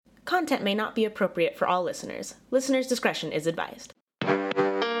content may not be appropriate for all listeners. Listener's discretion is advised.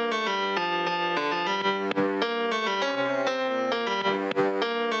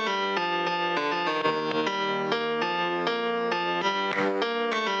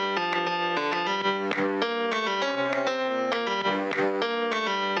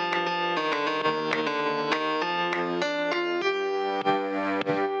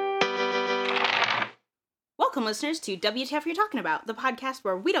 Welcome, listeners, to WTF You're Talking About, the podcast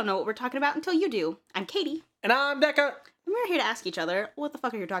where we don't know what we're talking about until you do. I'm Katie. And I'm Becca. And we're here to ask each other, what the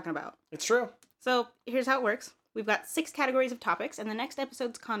fuck are you talking about? It's true. So, here's how it works. We've got 6 categories of topics, and the next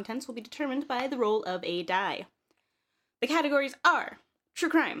episode's contents will be determined by the roll of a die. The categories are true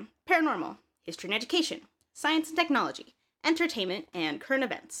crime, paranormal, history and education, science and technology, entertainment, and current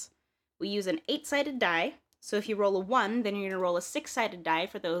events. We use an 8-sided die, so if you roll a 1, then you're going to roll a 6-sided die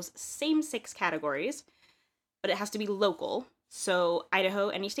for those same 6 categories. But it has to be local, so Idaho,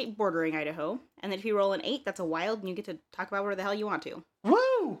 any state bordering Idaho. And then if you roll an 8, that's a wild, and you get to talk about whatever the hell you want to.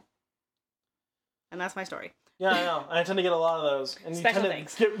 Woo! And that's my story. Yeah, I know. I tend to get a lot of those. And Special you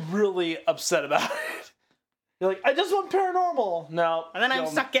thanks. tend to get really upset about it. You're like, I just want paranormal. No. And then I'm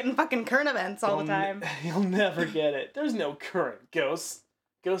stuck getting fucking current events all the time. You'll never get it. There's no current ghosts.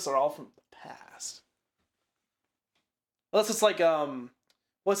 Ghosts are all from the past. Unless it's like,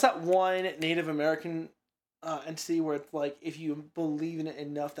 what's that one Native American entity where it's like, if you believe in it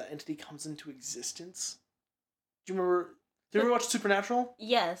enough, that entity comes into existence? Do you remember? Did you ever watch Supernatural?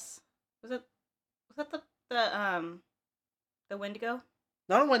 Yes. Was that the Wendigo?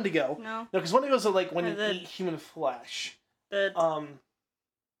 Not a Wendigo. No. No, because Wendigos are like when you The- eat human flesh. The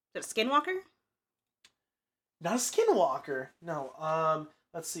Skinwalker? Not a skinwalker. No.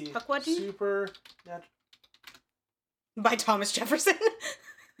 Let's see. Pukwudgie? Supernatural. By Thomas Jefferson?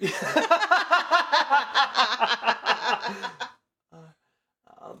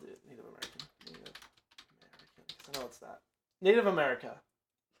 I'll do it. Native American. Because I know it's that. Native America.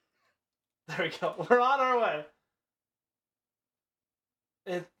 There we go. We're on our way.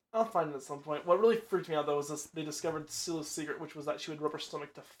 I'll find it at some point. What really freaked me out, though, was this: they discovered Scylla's secret, which was that she would rub her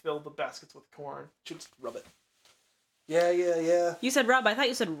stomach to fill the baskets with corn. She would just rub it. Yeah. You said rub. I thought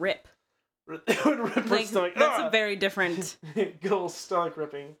you said rip. It would rip her stomach. That's a very different... Good old stomach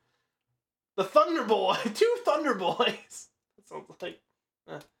ripping. The Thunder Boy! 2 Thunder Boys! That sounds like...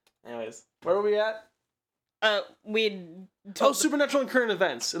 Anyways, where were we at? Supernatural and current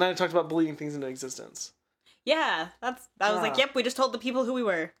events. And I talked about believing things into existence. Yeah, I was like, yep, we just told the people who we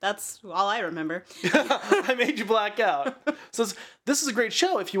were. That's all I remember. I made you black out. So this is a great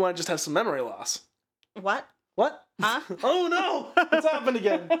show if you want to just have some memory loss. What? What? Huh? Oh no! What's happened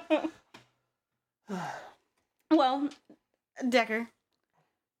again? Well, Decker,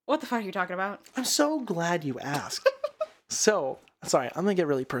 what the fuck are you talking about? I'm so glad you asked. So, sorry, I'm gonna get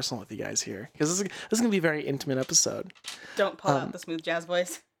really personal with you guys here, because this is gonna be a very intimate episode. Don't pull out the smooth jazz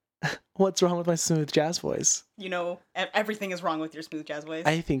voice. What's wrong with my smooth jazz voice? You know, everything is wrong with your smooth jazz voice.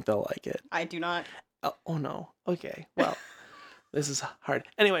 I think they'll like it. I do not. Oh no. Okay. Well, this is hard.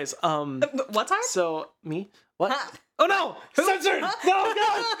 Anyways, What's hard? So me? What? Huh? Oh no! Censored! No, God!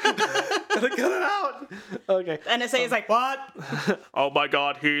 Gotta cut it out. Okay. NSA is like, what? Oh my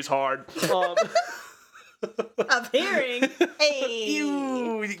God, he's hard. Of hearing. Hey.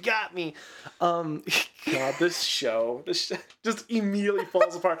 You got me. God, this show just immediately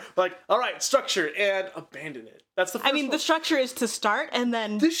falls apart. Like, all right, structure and abandon it. That's the first one. The structure is to start and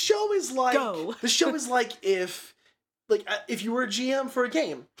then This show is like go. This show is like if you were a GM for a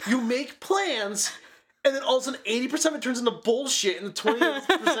game, you make plans, and then all of a sudden 80% of it turns into bullshit, and the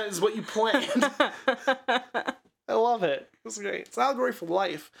 20% is what you planned. I love it. This is great. It's an allegory for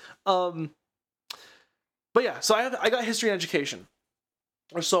life. But yeah, so I got history and education,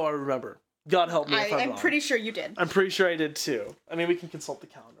 or so I remember. God help me if I'm wrong. I'm pretty sure you did. I'm pretty sure I did too. I mean, we can consult the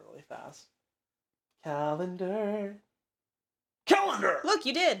calendar really fast. Calendar. Look,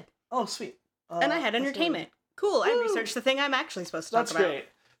 you did. Oh, sweet. And I had entertainment. Cool. I researched the thing I'm actually supposed to talk about. That's great.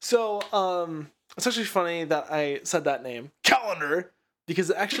 So, it's actually funny that I said that name, calendar, because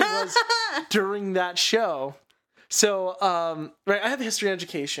it actually was during that show. So, right, I have history and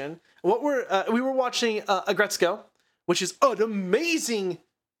education. We were watching Agretzko, which is an amazing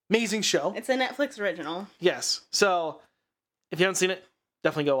show. It's a Netflix original. Yes. So, if you haven't seen it,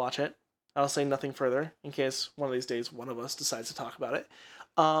 definitely go watch it. I'll say nothing further in case one of these days one of us decides to talk about it.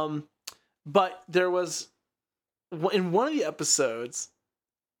 But there was, in one of the episodes,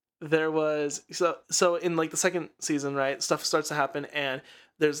 there was, so in like the second season, right, stuff starts to happen and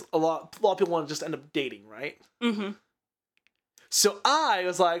there's a lot of people want to just end up dating, right? Mm-hmm. So I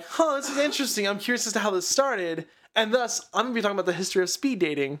was like, this is interesting. I'm curious as to how this started. And thus, I'm going to be talking about the history of speed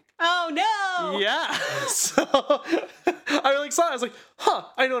dating. Oh, no! Yeah. So I really saw it. I was like,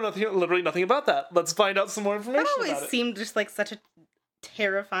 I know literally nothing about that. Let's find out some more information That about always it. seemed just like such a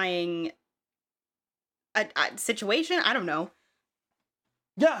terrifying situation. I don't know.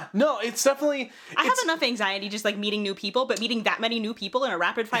 Yeah, no, it's definitely... I have enough anxiety just like meeting new people, but meeting that many new people in a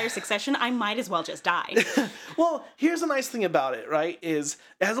rapid fire succession, I might as well just die. Well, here's the nice thing about it, right? Is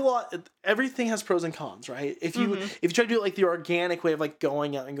it has a lot. Everything has pros and cons, right? If you try to do it like the organic way of like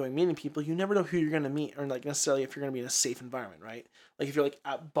going out and going meeting people, you never know who you're gonna meet, or like necessarily if you're gonna be in a safe environment, right? Like if you're like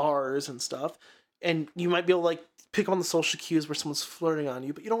at bars and stuff, and you might be able to like pick up on the social cues where someone's flirting on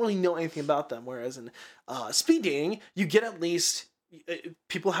you, but you don't really know anything about them. Whereas in speed dating, you get at least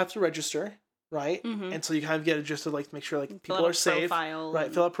people have to register, right? And so you kind of get a gist of like to make sure like people are safe,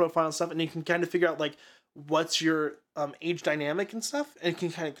 right? Fill out profile and stuff, and you can kind of figure out like what's your age dynamic and stuff, and you can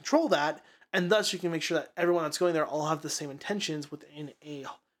kind of control that, and thus you can make sure that everyone that's going there all have the same intentions within a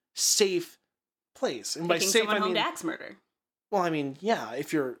safe place. And by safe, I mean to axe murder. Well, I mean, yeah,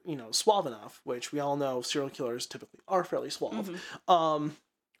 if you're suave enough, which we all know serial killers typically are fairly suave, or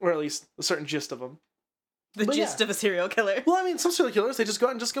at least a certain gist of them. The gist of a serial killer. Well, I mean, some serial killers, they just go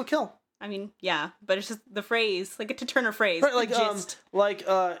out and just go kill. I mean, yeah, but it's just the phrase, like a Turner phrase. Right, like, gist. The, oh my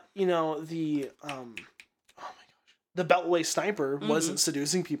gosh, the Beltway sniper wasn't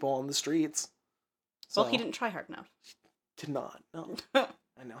seducing people on the streets. So, Well, he didn't try hard enough. Did not, no.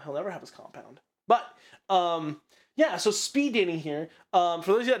 I know, he'll never have his compound. But, yeah, so speed dating here. For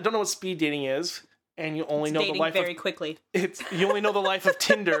those of you that don't know what speed dating is, and you only know the life very quickly. You only know the life of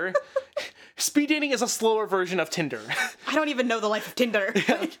Tinder. Speed dating is a slower version of Tinder. I don't even know the life of Tinder.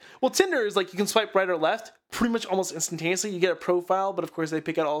 Well, Tinder is like you can swipe right or left pretty much almost instantaneously. You get a profile, but of course they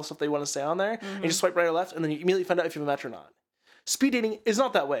pick out all the stuff they want to say on there, and you just swipe right or left, and then you immediately find out if you have a match or not. Speed dating is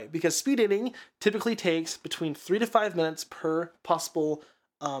not that way, because speed dating typically takes between 3 to 5 minutes per possible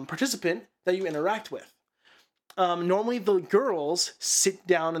participant that you interact with. Normally the girls sit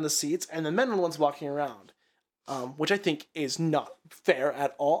down in the seats, and the men are the ones walking around. Which I think is not fair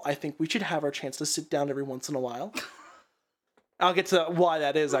at all. I think we should have our chance to sit down every once in a while. I'll get to why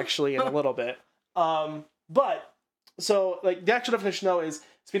that is actually in a little bit. But, so, like, the actual definition, though, is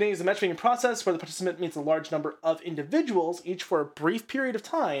speed dating is a matchmaking process where the participant meets a large number of individuals, each for a brief period of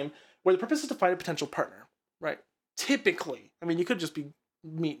time, where the purpose is to find a potential partner, right? Typically. I mean, you could just be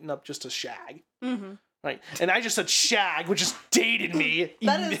meeting up just to shag. Right, and I just said shag, which just dated me.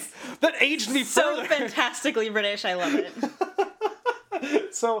 That aged me so further. Fantastically British. I love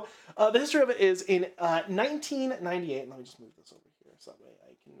it. So the history of it is in 1998. Let me just move this over here so that way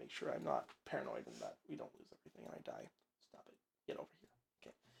I can make sure I'm not paranoid and that we don't lose everything and I die. Stop it. Get over here.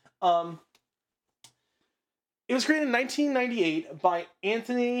 Okay. It was created in 1998 by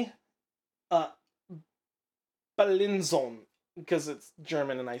Anthony Balinzon. Because it's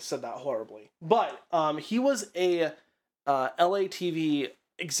German and I said that horribly. But he was a LA TV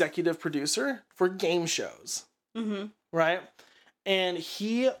executive producer for game shows. Right? And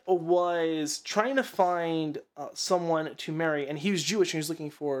he was trying to find someone to marry, and he was Jewish, and he was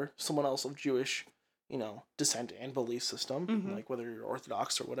looking for someone else of Jewish, descent and belief system, like whether you're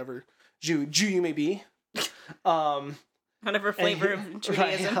Orthodox or whatever Jew you may be. Whatever flavor of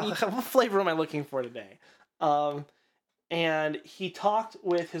Judaism. Right, what flavor am I looking for today? And he talked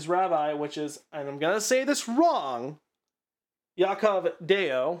with his rabbi, which is, and I'm going to say this wrong, Yaakov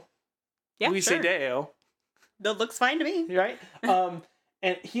Deo. Yeah, we say Deo. That looks fine to me. Right?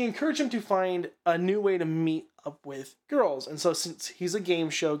 And he encouraged him to find a new way to meet up with girls. And so since he's a game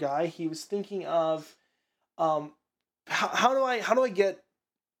show guy, he was thinking of how do I get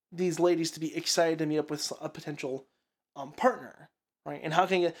these ladies to be excited to meet up with a potential partner? Right, and how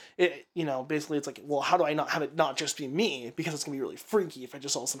can it? Basically, it's like, well, how do I not have it not just be me? Because it's gonna be really freaky if I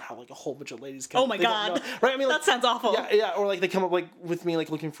just also have like a whole bunch of ladies. Oh my god! Right? I mean, like, that sounds awful. Yeah. Or like they come up like with me, like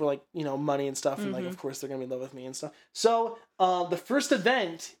looking for like money and stuff, and like of course they're gonna be in love with me and stuff. So the first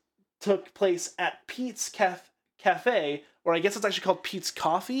event took place at Pete's Cafe, or I guess it's actually called Pete's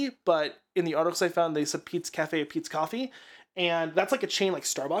Coffee, but in the articles I found they said Pete's Cafe or Pete's Coffee. And that's like a chain like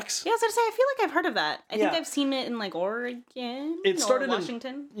Starbucks. Yeah, I was gonna say, I feel like I've heard of that. I think I've seen it in like Oregon or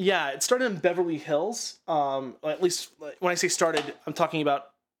Washington. It started in Beverly Hills. At least when I say started, I'm talking about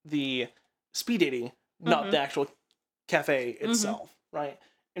the speed dating, not the actual cafe itself, right?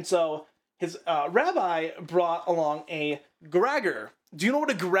 And so his rabbi brought along a Gragger. Do you know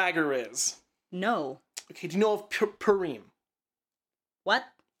what a Gragger is? No. Okay, do you know of Purim? What?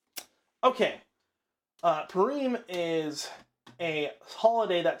 Okay. Purim is a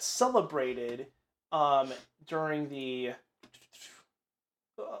holiday that's celebrated during the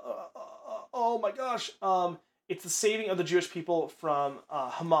oh my gosh. It's the saving of the Jewish people from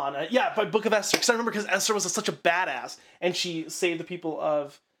Haman. Yeah, by Book of Esther. Because I remember because Esther was such a badass, and she saved the people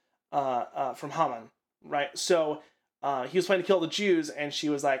of from Haman, right? So he was planning to kill the Jews, and she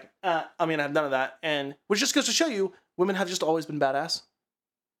was like, I'm gonna have none of that. And which just goes to show you, women have just always been badass.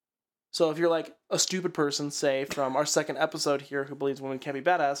 So if you're like a stupid person, say from our second episode here, who believes women can't be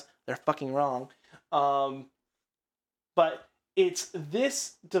badass, they're fucking wrong. But it's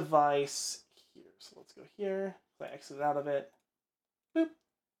this device here. So let's go here. I exited out of it. Boop.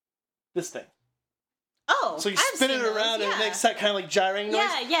 This thing. Oh, So you I've spin seen it those, around and yeah. it makes that kind of like gyrating noise.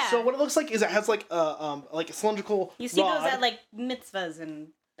 Yeah. So what it looks like is it has like a cylindrical You see rod, those at like mitzvahs and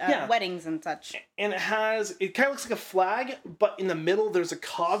Yeah. weddings and such. and it kind of looks like a flag, but in the middle there's a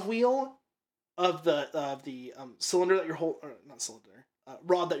cogwheel of the cylinder that you're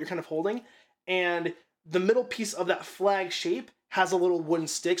rod that you're kind of holding, and the middle piece of that flag shape has a little wooden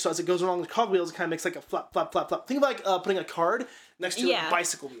stick, so as it goes along the cogwheels, it kind of makes like a flap, flap, flap, flap. Think of like putting a card next to a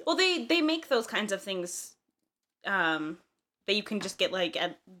bicycle wheel. Well, they make those kinds of things that you can just get like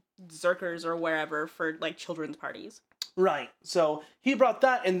at Zerkers or wherever for like children's parties. Right. So he brought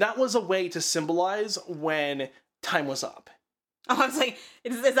that, and that was a way to symbolize when time was up. Oh, I was like,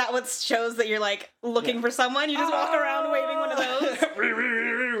 is that what shows that you're like looking for someone? You just walk around waving one of those?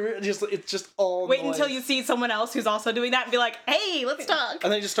 It's just all Wait noise. until you see someone else who's also doing that and be like, hey, let's talk.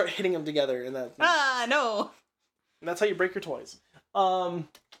 And then you just start hitting them together, and No. and that's how you break your toys. But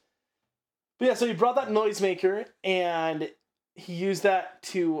yeah, so he brought that noisemaker, and he used that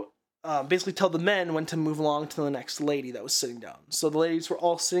to basically tell the men when to move along to the next lady that was sitting down. So the ladies were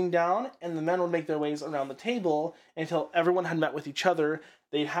all sitting down, and the men would make their ways around the table until everyone had met with each other.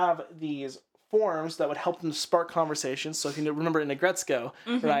 They'd have these forms that would help them to spark conversations. So if you remember in Negretzko,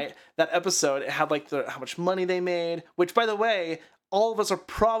 right, that episode, it had like how much money they made, which, by the way, all of us are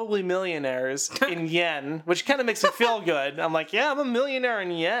probably millionaires in yen, which kind of makes me feel good. I'm like, yeah, I'm a millionaire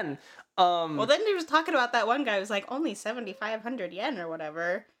in yen. Well, then he was talking about that one guy who was like, only 7,500 yen or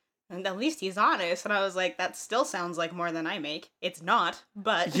whatever. And at least he's honest. And I was like, that still sounds like more than I make. It's not,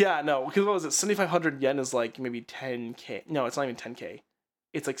 but... Yeah, no, because what was it? 7,500 yen is like maybe 10K. No, it's not even 10K.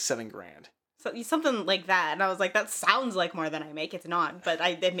 It's like $7,000. So, something like that. And I was like, that sounds like more than I make. It's not, but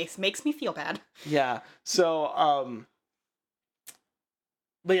it makes me feel bad. Yeah, so,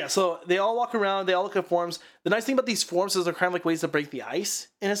 but yeah, so they all walk around, they all look at forms. The nice thing about these forms is they're kind of like ways to break the ice,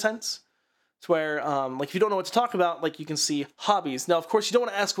 in a sense. It's where, like, if you don't know what to talk about, like, you can see hobbies. Now, of course, you don't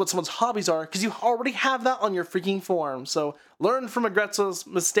want to ask what someone's hobbies are, because you already have that on your freaking form. So, learn from Agretzo's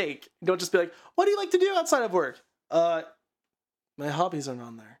mistake. Don't just be like, what do you like to do outside of work? My hobbies aren't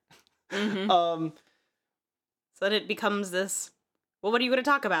on there. So then it becomes this, well, what are you going to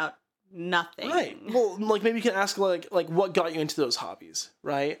talk about? Nothing. Right. Well, like, maybe you can ask, like what got you into those hobbies,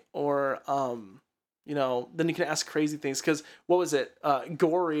 right? Or, you know, then you can ask crazy things, because, what was it?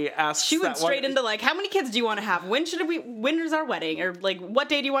 Gory asked She went straight into, like, how many kids do you want to have? When is our wedding? Or, like, what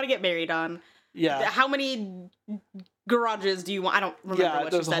day do you want to get married on? Yeah. How many garages do you want? I don't remember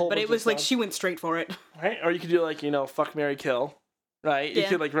what she said, but it was like, she went straight for it. Right? Or you could do, like, you know, fuck, marry, kill, right? You Yeah.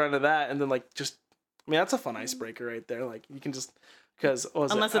 could, like, run into that, and then, like, just, I mean, that's a fun icebreaker right there. Like, you can just, because,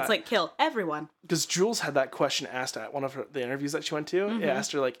 Unless it's like, kill everyone. because Jules had that question asked at one of the interviews that she went to. It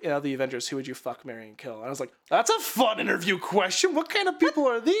asked her, like, the Avengers, who would you fuck, marry, and kill? And I was like, that's a fun interview question. What kind of people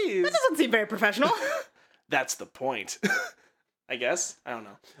are these? That doesn't seem very professional. That's the point. I guess. I don't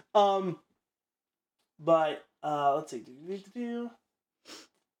know. But, let's see.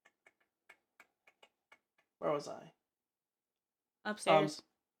 Where was I? Upstairs.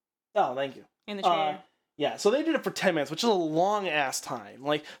 Oh, thank you. In the chair. Yeah, so they did it for 10 minutes, which is a long ass time.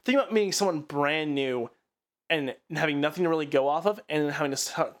 Like, think about meeting someone brand new and having nothing to really go off of, and then having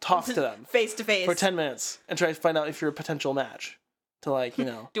to talk to them Face to face. for 10 minutes and try to find out if you're a potential match. To, like, you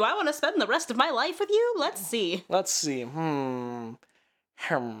know. Do I want to spend the rest of my life with you? Let's see. Let's see. Well,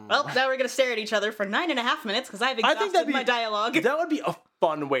 now we're going to stare at each other for 9.5 minutes because I've exhausted my dialogue. That would be a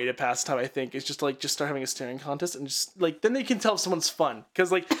fun way to pass time, I think, is just start having a staring contest, and just, like, then they can tell if someone's fun.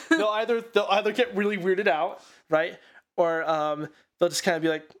 Because, like, they'll either get really weirded out, right? Or they'll just kind of be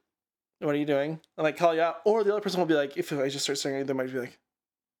like, what are you doing? And, like, call you out. Or the other person will be like, if I just start staring at you, they might be like,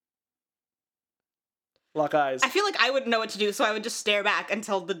 lock eyes. I feel like I wouldn't know what to do, so I would just stare back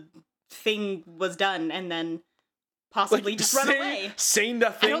until the thing was done, and then possibly just run away. Say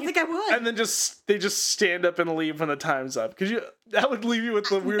nothing. I don't think I would. And then they just stand up and leave when the time's up. Because that would leave you with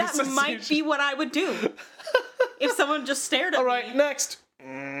the weirdest That might be what I would do. If someone just stared at me. All right, next.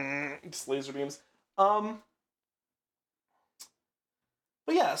 Just laser beams. But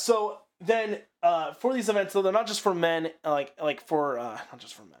yeah, so then for these events, though, they're not just for men. Like for not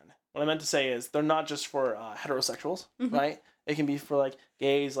just for men. What I meant to say is they're not just for heterosexuals, right? It can be for like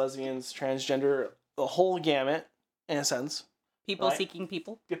gays, lesbians, transgender, the whole gamut, in a sense. People right? seeking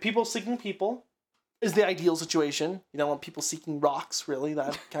people. Yeah, people seeking people is the ideal situation. You don't want people seeking rocks, really.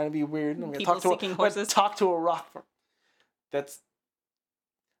 That kind of be weird. I'm gonna People talk to seeking horses. Talk to a rock. That's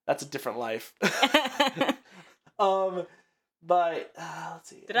a different life. But let's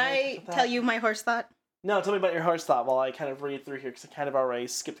see. Did I tell you my horse thought? No, tell me about your horse thought while I kind of read through here because I kind of already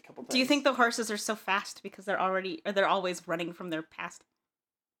skipped a couple things. Do you think the horses are so fast because they're always running from their past?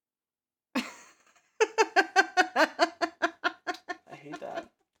 I hate that.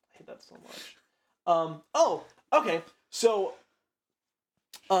 I hate that so much. Oh, okay. So,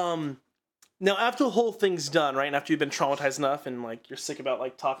 now after the whole thing's done, right, and after you've been traumatized enough and like you're sick about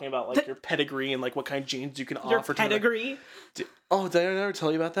like talking about like your pedigree and like what kind of genes you can Your offer pedigree? to did I never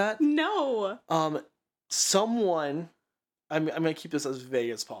tell you about that? No. Someone, I'm gonna keep this as vague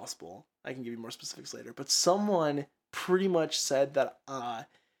as possible. I can give you more specifics later, but someone pretty much said that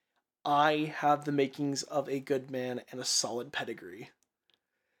I have the makings of a good man and a solid pedigree.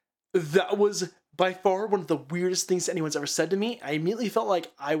 That was by far one of the weirdest things anyone's ever said to me. I immediately felt like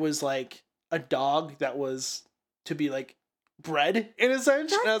I was like a dog that was to be like bred in a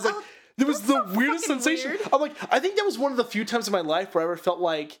sense. And I was like, it was the weirdest sensation. Weird. I'm like, I think that was one of the few times in my life where I ever felt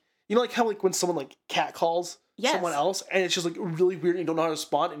like, you know, like how like when someone like catcalls someone else and it's just like really weird and you don't know how to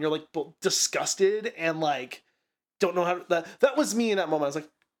respond and you're like disgusted and like don't know how to, that was me in that moment. I was like,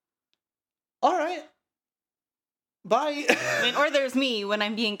 all right, bye. I mean, or there's me when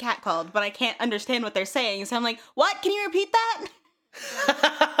I'm being catcalled, but I can't understand what they're saying, so I'm like, what? Can you repeat that?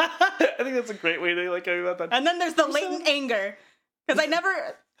 I think that's a great way to like go about that. And then there's the latent anger. Because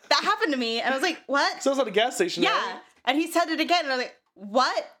that happened to me, and I was like, what? So I was at a gas station. Yeah. Right? And he said it again, and I was like,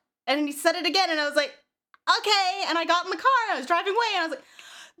 what? And then he said it again, and I was like, okay. And I got in the car, and I was driving away, and I was like,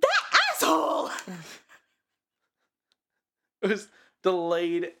 that asshole! It was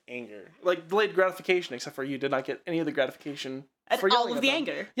delayed anger. Like, delayed gratification, except for you did not get any of the gratification. And for all yelling of at the them.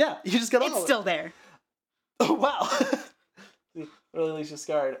 anger. Yeah, you just got all of It's it. still there. Oh, wow. Really leaves you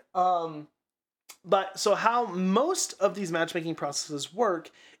scarred. But so how most of these matchmaking processes work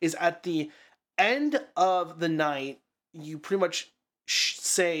is at the end of the night, you pretty much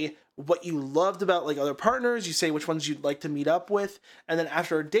say what you loved about like other partners, you say which ones you'd like to meet up with, and then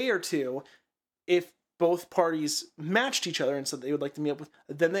after a day or two, if both parties matched each other and said they would like to meet up with,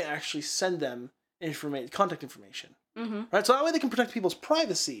 then they actually send them contact information. Mm-hmm. Right? So that way they can protect people's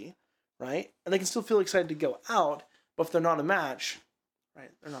privacy, right? And they can still feel excited to go out, but if they're not a match, right,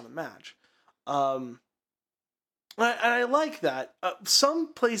 they're not a match. And I like that.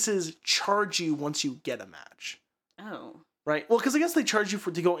 Some places charge you once you get a match. Oh. Right? Well, because I guess they charge you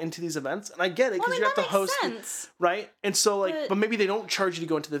to go into these events, and I get it, because you have to host sense. right? And so, like, but maybe they don't charge you to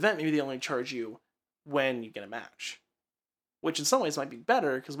go into the event, maybe they only charge you when you get a match. Which in some ways might be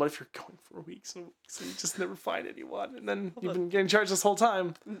better, because what if you're going for weeks and weeks and you just never find anyone, and then you've been getting charged this whole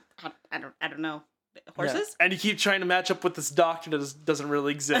time? I don't know. Horses? Yeah. And you keep trying to match up with this doctor that doesn't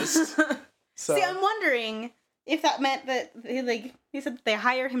really exist. So. See, I'm wondering if that meant that he said they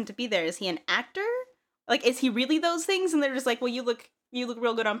hire him to be there. Is he an actor? Like, is he really those things? And they're just like, well, you look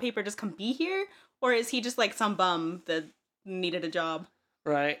real good on paper. Just come be here. Or is he just like some bum that needed a job?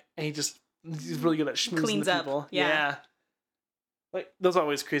 Right, and he's really good at schmoozing Cleans the up. people. Yeah. Like, those are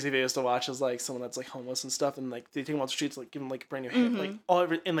always crazy videos to watch. Is like someone that's like homeless and stuff, and like they take them off the streets, like give them like a brand new hair, like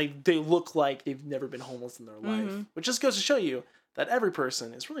and like they look like they've never been homeless in their life, which just goes to show you that every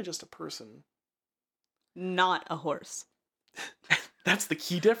person is really just a person, not a horse. That's the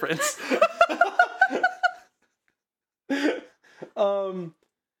key difference.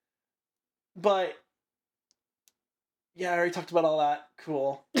 But yeah, I already talked about all that.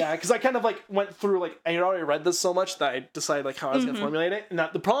 Cool. Yeah, because I kind of like went through like I had already read this so much that I decided like how I was gonna formulate it. And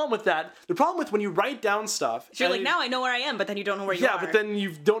the problem with when you write down stuff, you're like, now I know where I am, but then you don't know where you are. Yeah, but then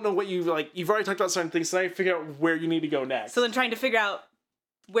you don't know what you've already talked about certain things, so now you figure out where you need to go next. So then trying to figure out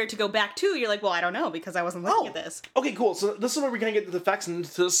where to go back to, you're like, well, I don't know because I wasn't looking at this. Okay, cool. So this is where we're gonna get to the facts and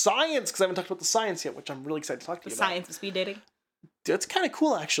to the science, because I haven't talked about the science yet, which I'm really excited to talk to you about. The science of speed dating. It's kind of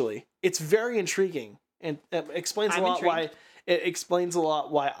cool, actually. It's very intriguing, and it explains a lot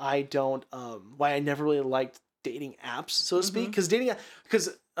why I don't why I never really liked dating apps, so to speak. Because I'm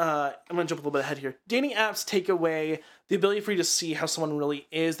gonna jump a little bit ahead here. Dating apps take away the ability for you to see how someone really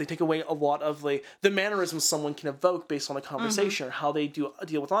is. They take away a lot of the mannerisms someone can evoke based on a conversation or how they deal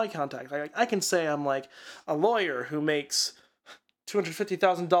with eye contact. Like I can say I'm like a lawyer who makes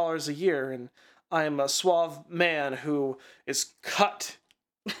 $250,000 a year, and I am a suave man who is cut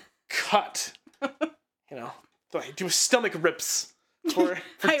cut. You know, I do stomach rips for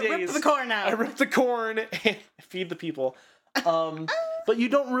I days. ripped the corn out. I rip the corn and feed the people. But you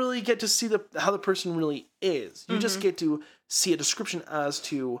don't really get to see how the person really is. You just get to see a description as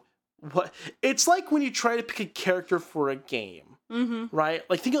to what it's like when you try to pick a character for a game. Right?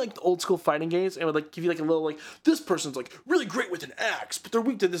 Like, think of like the old school fighting games, and it would like give you like a little like, this person's like really great with an axe, but they're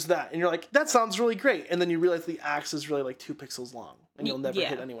weak to this, that. And you're like, that sounds really great. And then you realize the axe is really like 2 pixels long, and you'll never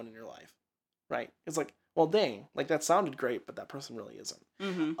hit anyone in your life. Right? It's like, well, dang, like that sounded great, but that person really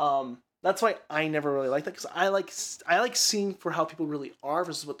isn't. That's why I never really like that, because I like seeing for how people really are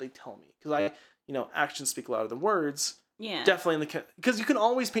versus what they tell me. Because actions speak louder than words. Yeah. Definitely because you can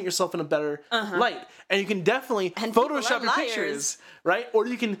always paint yourself in a better light, and you can definitely Photoshop your pictures, right? Or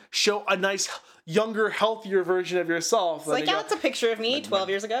you can show a nice, younger, healthier version of yourself. It's like, it's a picture of me 12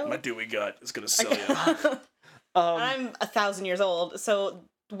 years ago. My Dewey gut is gonna sell you. I'm 1,000 years old, so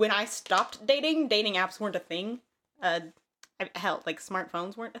when I stopped dating apps weren't a thing. Hell, like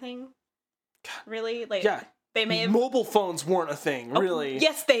smartphones weren't a thing. Really? Like, yeah. They may have... Mobile phones weren't a thing, really.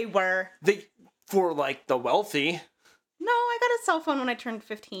 Yes, they were. For like the wealthy. No, I got a cell phone when I turned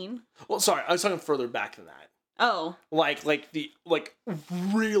 15. Well, sorry, I was talking further back than that. Oh. Like the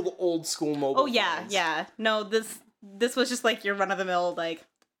real old school mobile. Oh yeah, phones. yeah. No, this was just like your run of the mill like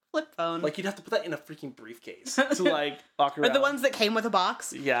flip phone. Like, you'd have to put that in a freaking briefcase to like walk around. Or the ones that came with a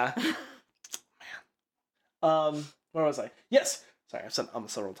box. Yeah. Man. Where was I? Yes. Sorry, I've said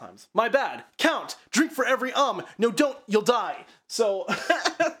several times. My bad. Count. Drink for every No, don't. You'll die. So,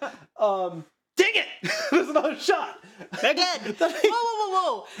 dang it! There's another shot. They're dead.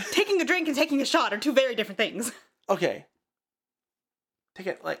 Whoa. Taking a drink and taking a shot are two very different things. Okay. Take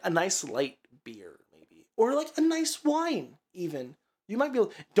it like a nice light beer, maybe. Or like a nice wine, even. You might be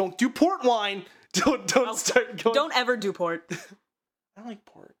able... Don't do port wine! Don't start going... Don't ever do port. I don't like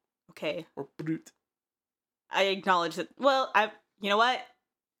port. Okay. Or brut. I acknowledge that... Well, you know what?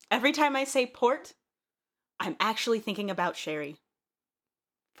 Every time I say port, I'm actually thinking about sherry.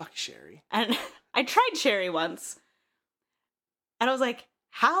 Fuck sherry. And I tried sherry once. And I was like,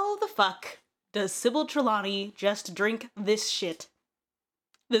 how the fuck does Sybil Trelawney just drink this shit?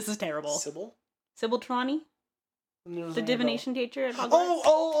 This is terrible. Sybil Trelawney? The divination teacher at Hogwarts?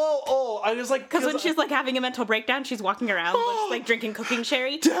 Oh! I was like... Because when she's, like, having a mental breakdown, she's walking around, just, like, drinking cooking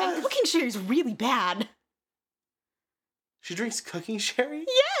sherry. Dad. And cooking sherry's really bad. She drinks cooking sherry?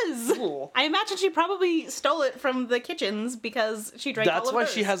 Yes! Cool. I imagine she probably stole it from the kitchens because she drank all of That's why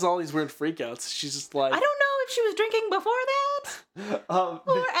hers. she has all these weird freakouts. She's just like... I don't know if she was drinking before that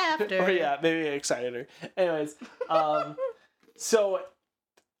or after. Or yeah, maybe it excited her. Anyways, so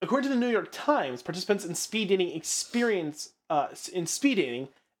according to the New York Times, participants in speed dating experience an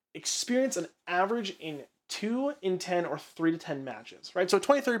average in 2 in 10 or 3 to 10 matches, right? So a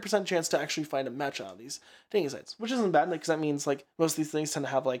 20-30% chance to actually find a match on these dating sites, which isn't bad, because that means like most of these things tend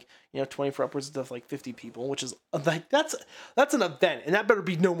to have like 20 for upwards of like 50 people, which is like that's an event, and that better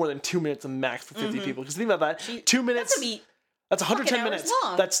be no more than 2 minutes a max for 50 people. Because think about that, 2 minutes. That's 110 minutes.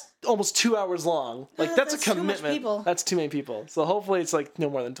 Long. That's almost 2 hours long. Like that's a commitment. Too much people. That's too many people. So hopefully it's like no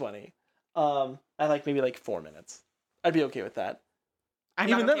more than 20. I like maybe like 4 minutes. I'd be okay with that. I'm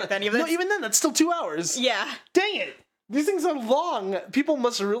not okay with any of this. No, even then, that's still 2 hours. Yeah. Dang it! These things are long. People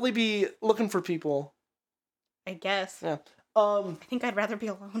must really be looking for people. I guess. Yeah. I think I'd rather be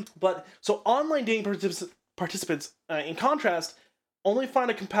alone. But so online dating participants, in contrast, only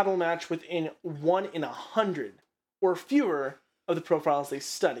find a compatible match within 1 in 100 or fewer of the profiles they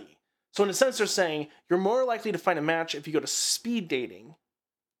study. So in a sense, they're saying you're more likely to find a match if you go to speed dating,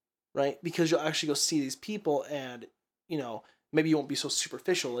 right? Because you'll actually go see these people, and maybe you won't be so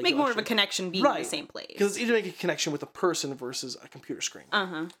superficial. Like make more of a connection being in the same place. Because it's easier to make a connection with a person versus a computer screen.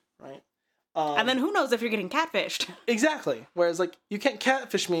 Right? And then who knows if you're getting catfished. Exactly. Whereas, like, you can't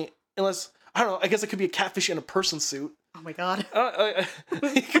catfish me unless, I don't know, I guess it could be a catfish in a person suit. Oh my god.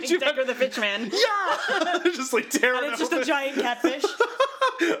 Could you Decker the Fish Man. Yeah! Just like tearing And it's just a giant catfish.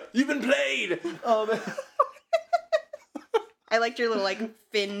 You've been played! I liked your little, like,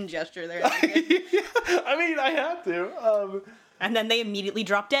 fin gesture there. I mean, I had to. And then they immediately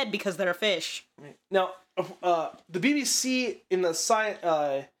drop dead because they're a fish. Now, the BBC in the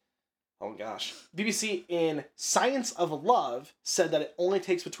BBC in Science of Love said that it only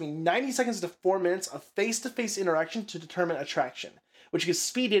takes between 90 seconds to 4 minutes of face-to-face interaction to determine attraction, which gives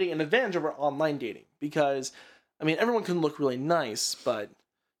speed dating an advantage over online dating. Because, I mean, everyone can look really nice, but,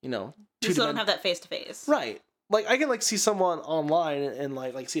 you still don't have that face-to-face. Right. Like, I can, like, see someone online and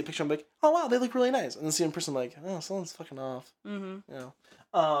like see a picture and be like, oh, wow, they look really nice. And then see in person, like, oh, someone's fucking off. Mm-hmm.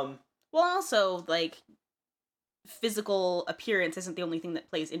 Well, also, like, physical appearance isn't the only thing that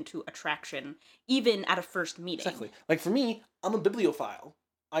plays into attraction, even at a first meeting. Exactly. Like for me, I'm a bibliophile.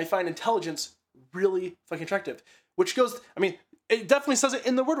 I find intelligence really fucking attractive. Which goes, I mean, it definitely says it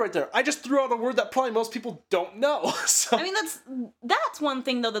in the word right there. I just threw out a word that probably most people don't know. So I mean, that's one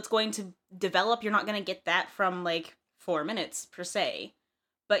thing, though, that's going to develop. You're not going to get that from, like, 4 minutes, per se.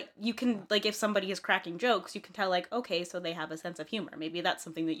 But you can, like, if somebody is cracking jokes, you can tell, like, okay, so they have a sense of humor. Maybe that's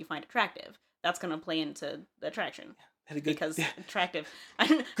something that you find attractive. That's going to play into the attraction. Because attractive.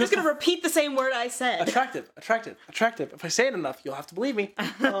 I'm just going to repeat the same word I said. Attractive. If I say it enough, you'll have to believe me.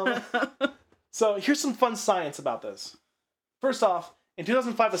 So here's some fun science about this. First off, in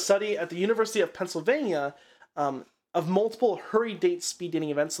 2005, a study at the University of Pennsylvania of multiple hurry date speed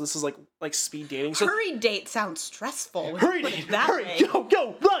dating events. So this is like speed dating. So hurry date sounds stressful. Hurry date, hurry,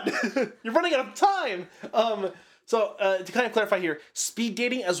 go, run! You're running out of time. So to kind of clarify here, speed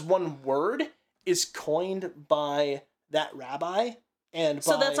dating as one word is coined by that rabbi. And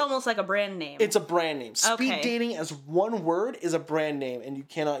so that's almost like a brand name. It's a brand name. Speed Okay. dating as one word is a brand name, and you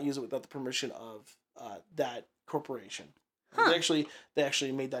cannot use it without the permission of that corporation. Huh. They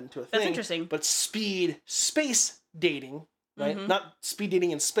actually made that into a thing. That's interesting. But space dating, right? Mhm. Not speed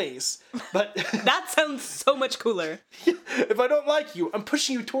dating in space, but That sounds so much cooler. if I don't like you, I'm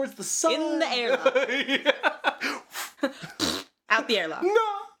pushing you towards the sun. In the airlock. Out the airlock.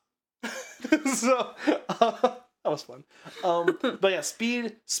 No. So that was fun. But yeah,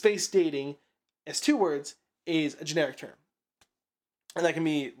 space dating as two words is a generic term. And that can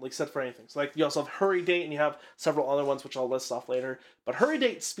be like set for anything. So like you also have hurry date and you have several other ones which I'll list off later. But hurry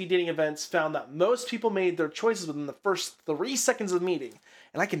date speed dating events found that most people made their choices within the first 3 seconds of the meeting.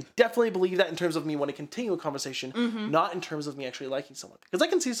 And I can definitely believe that in terms of me wanting to continue a conversation, not in terms of me actually liking someone. Because I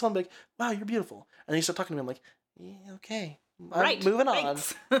can see someone like, wow, you're beautiful. And then you start talking to me, I'm like, yeah, okay. Right. Moving on.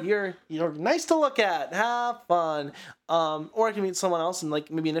 You're nice to look at. Have fun. Or I can meet someone else and like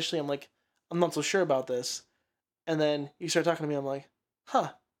maybe initially I'm like, I'm not so sure about this. And then you start talking to me, I'm like, huh.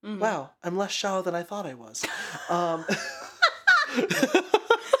 Wow, I'm less shallow than I thought I was.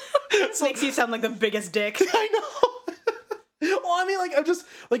 This makes you sound like the biggest dick. I know. Well, I mean, like, I'm just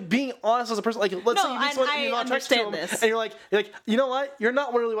like being honest as a person. Like, let's say you meet someone and you're not attracted to them, and you're like, you know what? You're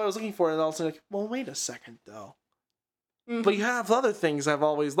not really what I was looking for, and all of a sudden, like, well, wait a second, though. But you have other things I've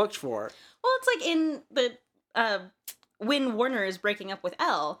always looked for. Well, it's like in the when Warner is breaking up with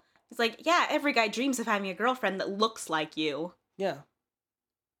Elle, it's like, yeah, every guy dreams of having a girlfriend that looks like you. Yeah.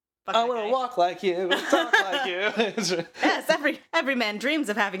 Fuck I that want to guy. walk like you, talk like you. Yes, every man dreams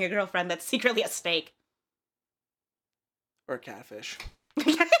of having a girlfriend that's secretly a snake. Or catfish. I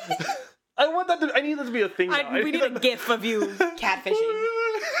need that to be a thing now. We need a gif of you catfishing.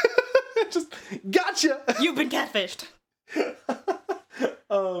 Just gotcha. You've been catfished.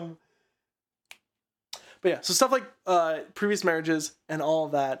 But yeah, so stuff like previous marriages and all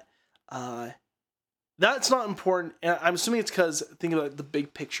of that, that's not important. And I'm assuming it's because think about the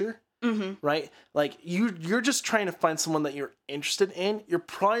big picture, right? Like you're just trying to find someone that you're interested in. You're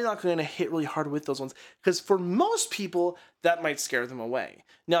probably not going to hit really hard with those ones because for most people that might scare them away.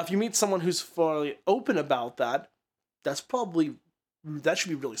 Now, if you meet someone who's fairly open about that, that should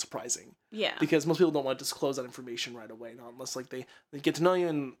be really surprising. Yeah. Because most people don't want to disclose that information right away, not unless like they get to know you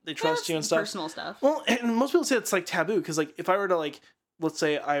and they trust you and stuff. Personal stuff. Well, and most people say it's like taboo because like if I were to like, let's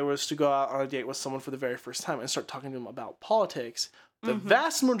say I was to go out on a date with someone for the very first time and start talking to them about politics, the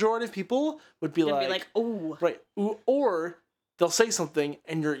vast majority of people would be like, oh, right, or they'll say something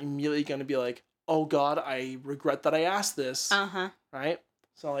and you're immediately going to be like, oh God, I regret that I asked this. Right?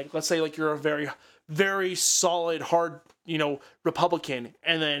 So like, let's say like you're a very, very solid, hard, Republican,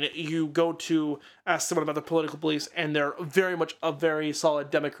 and then you go to ask someone about their political beliefs and they're very much a very solid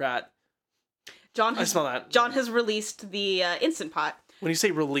Democrat. I smell that. John has released the Instant Pot. When you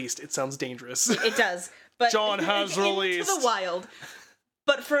say released, it sounds dangerous. It does. But John has released. Into the wild.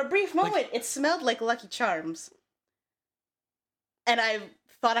 But for a brief moment, it smelled like Lucky Charms. And I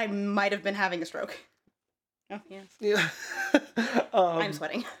thought I might have been having a stroke. Oh, yes. Yeah. I'm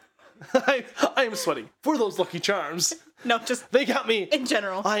sweating. I am sweating for those Lucky Charms. No, just They got me. in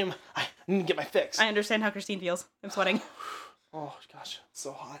general. I need to get my fix. I understand how Christine feels. I'm sweating. Oh gosh, it's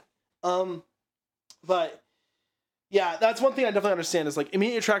so hot. But yeah, that's one thing I definitely understand is like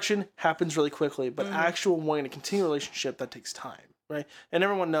immediate attraction happens really quickly, but actual wanting to continue a relationship, that takes time, right? And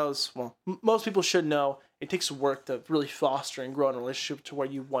everyone knows, well, most people should know it takes work to really foster and grow in a relationship to where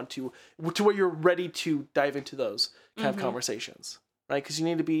you want to where you're ready to dive into those kind of conversations, right? Because you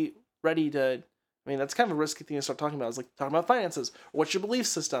need to be ready to. I mean, that's kind of a risky thing to start talking about. Is like talking about finances. What's your belief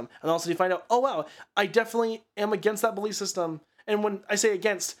system? And also you find out, oh wow, I definitely am against that belief system, And when I say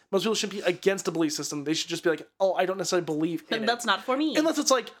against, most people shouldn't be against a belief system. They should just be like, oh, I don't necessarily believe in And it. that's not for me. Unless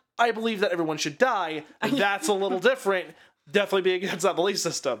it's like, I believe that everyone should die. That's a little different. Definitely be against that belief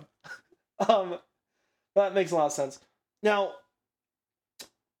system. That makes a lot of sense. Now,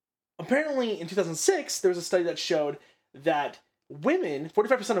 apparently in 2006, there was a study that showed that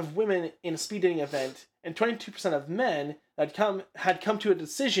 45% of women in a speed dating event and 22% of men had come to a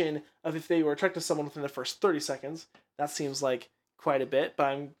decision of if they were attracted to someone within the first 30 seconds. That seems like quite a bit,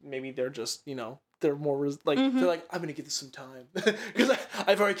 but maybe they're just, they're more they're like, I'm gonna give this some time because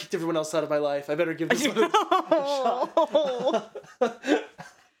I've already kicked everyone else out of my life. I better give this one a shot.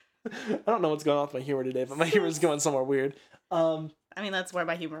 I don't know what's going on with my humor today, but my humor is going somewhere weird. I mean, that's where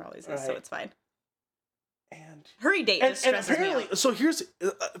my humor always is, so it's fine. And hurry date just stresses apparently, me out. so here's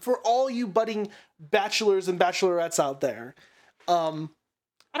for all you budding bachelors and bachelorettes out there. I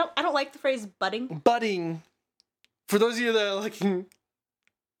don't like the phrase budding. Budding. For those of you that are looking,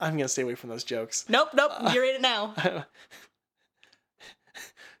 I'm gonna stay away from those jokes. Nope, you're in it now.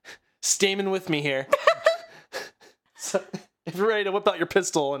 Stamen with me here. So, if you're ready to whip out your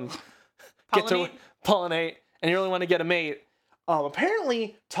pistol and get to pollinate, and you really want to get a mate,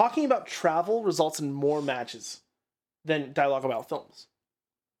 apparently talking about travel results in more matches than dialogue about films.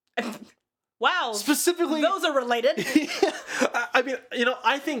 Wow. Specifically, those are related. I mean,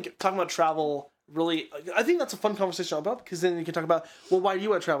 I think talking about travel really, I think that's a fun conversation about, because then you can talk about, well, why do you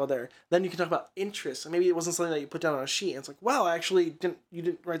want to travel there? Then you can talk about interests, and maybe it wasn't something that you put down on a sheet, and it's like, wow, you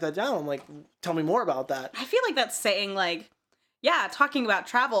didn't write that down. Like, tell me more about that. I feel like that's saying, like, yeah, talking about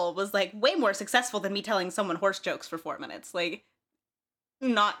travel was, like, way more successful than me telling someone horse jokes for 4 minutes. Like,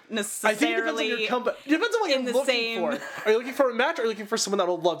 not necessarily. I think it depends on your company. It depends on what you're looking for. Are you looking for a match, or are you looking for someone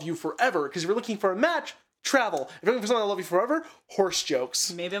that'll love you forever? Because if you're looking for a match, travel. If you're looking for someone that'll love you forever, horse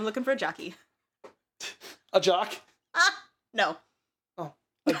jokes. Maybe I'm looking for a jockey. A jock? No. Oh,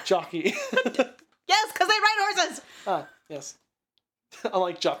 a jockey. Yes, because they ride horses. Ah, yes.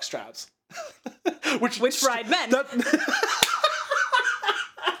 Unlike jock straps. which ride men.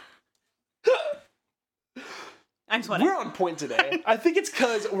 I'm sweating. We're on point today. I think it's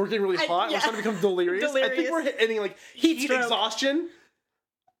because we're getting really hot. We're starting to become delirious. I think we're hitting like heat exhaustion.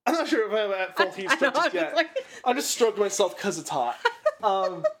 I'm not sure if I'm at full heat stroke just yet. I just stroked myself because it's hot.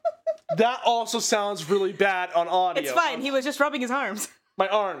 That also sounds really bad on audio. It's fine. He was just rubbing his arms. My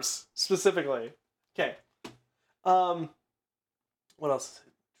arms, specifically. Okay. What else?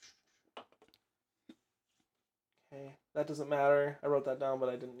 Okay, that doesn't matter. I wrote that down, but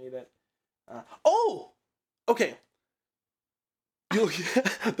I didn't need it. Okay.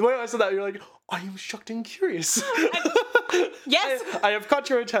 The way I said that, you're like, I am shocked and curious. Yes. I have caught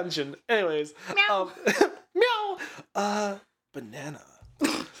your attention. Anyways. Meow. Meow. Banana.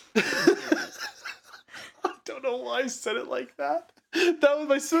 I don't know why I said it like that. That was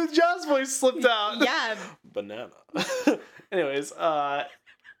my smooth jazz voice slipped out. Yeah. Banana. Anyways,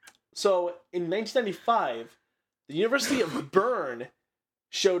 so in 1995, the University of Bern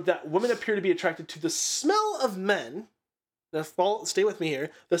showed that women appear to be attracted to the smell of men. Now, stay with me here.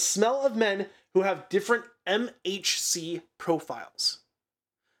 The smell of men who have different MHC profiles.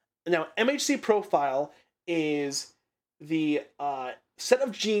 Now, MHC profile is the set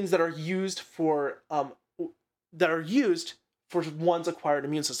of genes that are used for one's acquired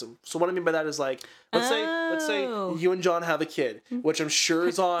immune system. So what I mean by that is, like, let's say you and John have a kid, which I'm sure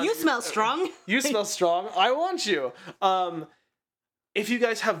is on. You smell strong. You smell strong. I want you. If you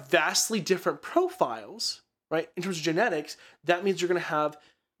guys have vastly different profiles, right, in terms of genetics, that means you're going to have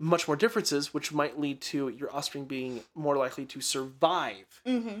much more differences, which might lead to your offspring being more likely to survive,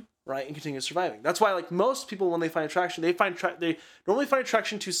 right, and continue surviving. That's why, like, most people, when they find attraction, they normally find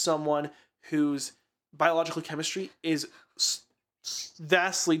attraction to someone whose biological chemistry is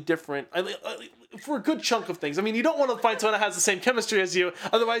vastly different. For a good chunk of things. I mean, you don't want to find someone that has the same chemistry as you,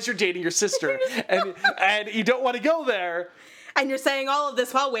 otherwise you're dating your sister, and you don't want to go there. And you're saying all of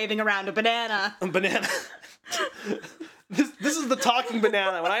this while waving around a banana. A banana. This is the talking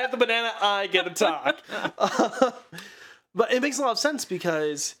banana. When I have the banana, I get to talk. But it makes a lot of sense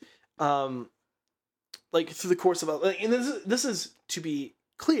because, like, through the course of, and this is to be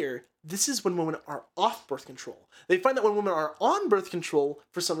clear, this is when women are off birth control. They find that when women are on birth control,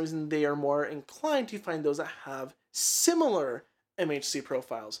 for some reason, they are more inclined to find those that have similar MHC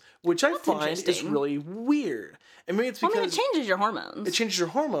profiles, which I find is really weird. And maybe it's because it changes your hormones. It changes your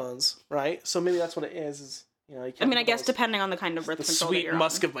hormones, right? So maybe that's what it is you know, you can't. I mean, I guess depending on the kind of birth control that you're on. The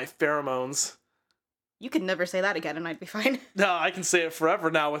sweet musk of my pheromones. You could never say that again and I'd be fine. No, I can say it forever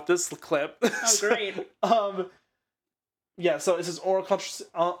now with this clip. Oh, great. Yeah, so it says oral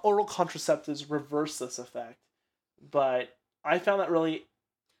contraceptives reverse this effect, but I found that really.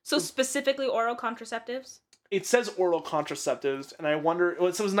 So specifically oral contraceptives? It says oral contraceptives, and I wonder. Well,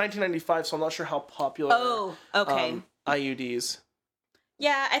 it was 1995, so I'm not sure how popular. Oh, okay. IUDs.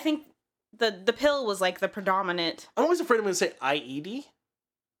 Yeah, I think the pill was like the predominant. I'm always afraid I'm going to say IED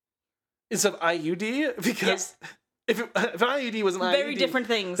instead of IUD because if an IUD was an IUD, Very different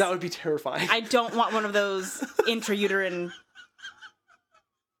things. that would be terrifying. I don't want one of those intrauterine.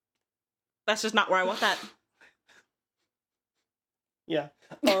 That's just not where I want that. Yeah.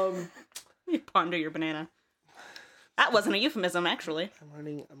 You ponder your banana. That wasn't a euphemism, actually.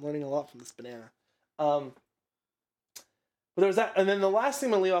 I'm learning a lot from this banana. But there was that, and then the last thing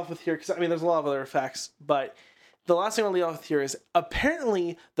I'm gonna leave off with here, because I mean, there's a lot of other facts, but the last thing I'm gonna leave off with here is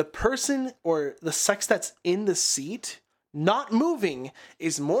apparently the person or the sex that's in the seat not moving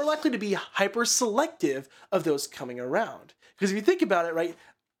is more likely to be hyper selective of those coming around. Because if you think about it, right,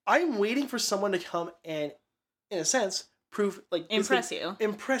 I'm waiting for someone to come and, in a sense, prove like Impress you.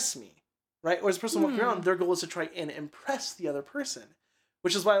 impress me, right? Whereas the person walking around, their goal is to try and impress the other person.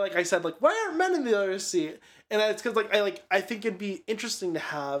 Which is why, like I said, like, why aren't men in the other seat? And it's because, I think it'd be interesting to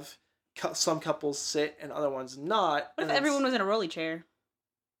have some couples sit and other ones not. What if everyone was in a rolly chair?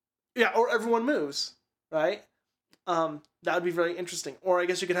 Yeah, or everyone moves, right? That would be very interesting. Or I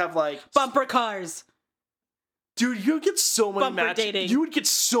guess you could have, like... Bumper cars! Dude, you would get so many Bumper matches. dating. You would get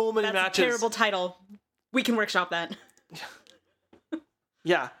so many That's matches. a terrible title. We can workshop that.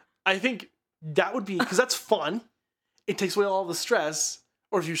 Yeah, I think that would be... Because that's fun. It takes away all the stress.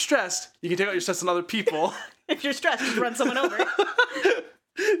 Or if you're stressed, you can take out your stress on other people. If you're stressed, just run someone over.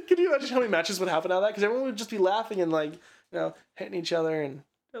 Can you imagine how many matches would happen out of that? Because everyone would just be laughing and, like, hitting each other and...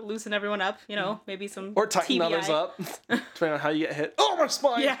 Loosen everyone up, maybe some Or tighten TBI. others up, depending on how you get hit. Oh, my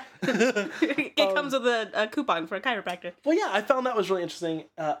spine! Yeah. It comes with a coupon for a chiropractor. Well, yeah, I found that was really interesting.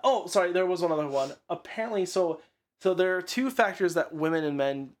 There was one other one. Apparently, so there are two factors that women and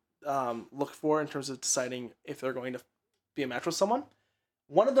men look for in terms of deciding if they're going to be a match with someone.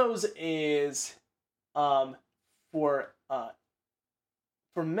 One of those is for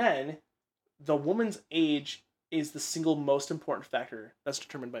men, the woman's age is the single most important factor that's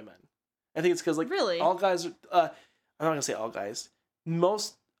determined by men. I think it's because, like, Really? all guys are, I'm not going to say all guys. I'm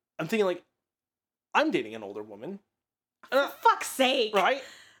thinking, like, I'm dating an older woman. For fuck's sake. Right?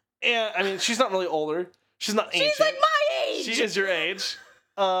 And, I mean, she's not really older. She's not ancient. She's like my age! She is your age.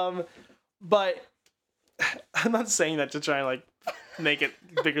 But I'm not saying that to try and, like, make it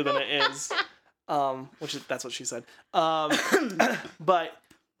bigger than it is. That's what she said. But...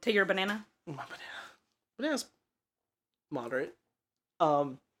 Take your banana? My banana. Banana's moderate.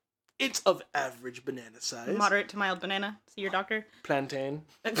 It's of average banana size. Moderate to mild banana. See your doctor? Plantain.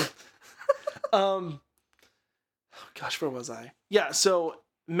 Gosh, where was I? Yeah, so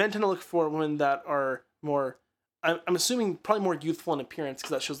men tend to look for women that are more, I'm assuming probably more youthful in appearance,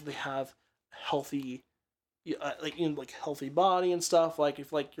 because that shows that they have healthy, healthy body and stuff. Like,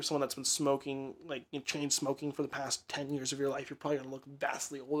 if, like, you're someone that's been smoking, like, chain smoking for the past 10 years of your life, you're probably going to look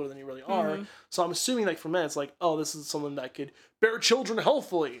vastly older than you really are. Mm-hmm. So I'm assuming, like, for men, it's like, oh, this is someone that could bear children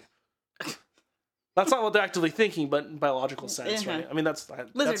healthfully. That's not what they're actively thinking, but in biological sense, right? I mean, that's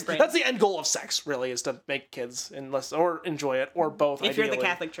the end goal of sex, really, is to make kids or enjoy it, or both. If ideally. you're the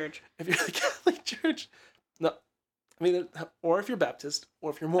Catholic Church. If you're the Catholic Church, no, I mean, or if you're Baptist, or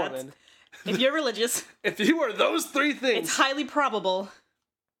if you're Mormon. If you're religious. If you are those three things, it's highly probable.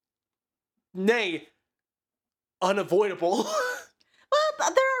 Nay, unavoidable. Well, there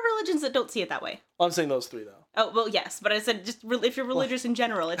are religions that don't see it that way. I'm saying those three, though. Oh, well, yes, but I said just if you're religious in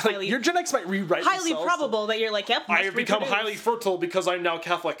general, it's like, highly... Your genetics might rewrite highly probable that you're like, yep, I have become highly fertile because I'm now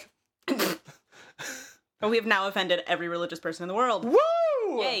Catholic. And we have now offended every religious person in the world.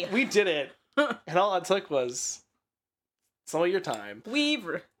 Woo! Yay. We did it. And all it took was some of your time.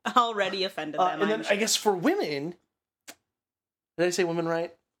 We've already offended them. And then I guess for women... Did I say women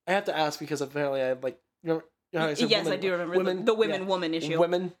right? I have to ask because apparently I like... You know how I said yes, women, I do remember women, the woman issue.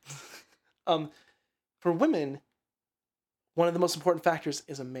 Women. For women, one of the most important factors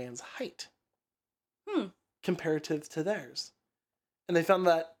is a man's height. Comparative to theirs. And they found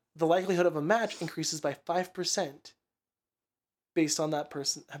that the likelihood of a match increases by 5% based on that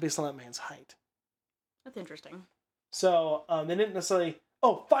man's height. That's interesting. So, they didn't necessarily...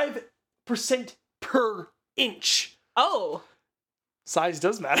 5% per inch. Oh! Size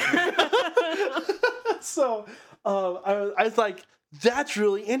does matter. So, I was like, that's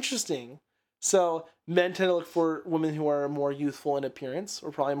really interesting. So, men tend to look for women who are more youthful in appearance,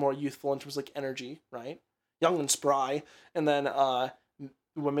 or probably more youthful in terms of, like, energy, right? Young and spry. And then,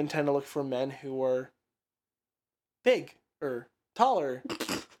 women tend to look for men who are big, or taller.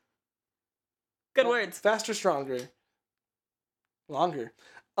 Good words. Faster, stronger. longer.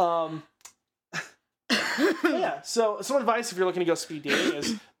 Yeah, so some advice if you're looking to go speed dating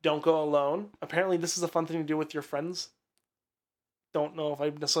is don't go alone. Apparently this is a fun thing to do with your friends. Don't know if I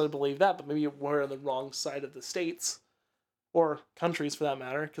necessarily believe that, but maybe we're on the wrong side of the states. Or countries for that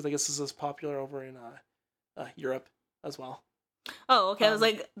matter, because I guess this is popular over in Europe as well. Oh, okay. I was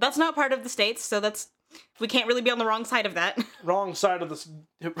like, that's not part of the States, so we can't really be on the wrong side of that. Wrong side of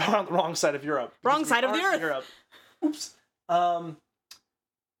wrong side of Europe. Wrong side of the earth. Europe. Oops.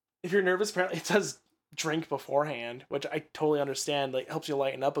 If you're nervous, apparently it says drink beforehand, which I totally understand. Like, helps you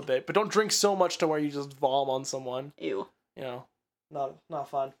lighten up a bit, but don't drink so much to where you just vom on someone. Ew. You know, not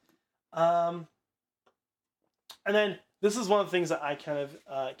fun. And then this is one of the things that I kind of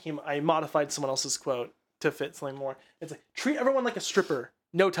I modified someone else's quote to fit slightly more. It's like, treat everyone like a stripper,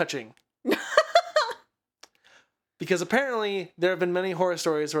 no touching. Because apparently there have been many horror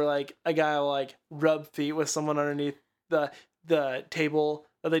stories where like a guy will like rub feet with someone underneath the table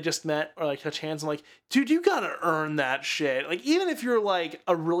that they just met, or like touch hands. I'm like, dude, you gotta earn that shit. Like, even if you're like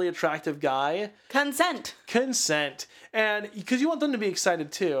a really attractive guy, Consent. And because you want them to be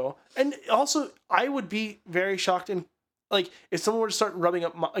excited too. And also, I would be very shocked and like if someone were to start rubbing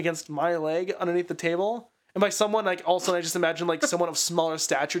up against my leg underneath the table. And by someone, like, all of a sudden I just imagine, like, someone of smaller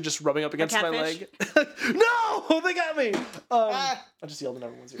stature just rubbing up against my leg. No! They got me! I just yelled in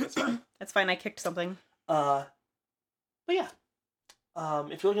everyone's ear. That's fine. That's fine. I kicked something. But yeah.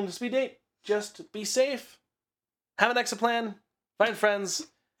 If you're looking to speed date, just be safe. Have an exit plan. Find friends.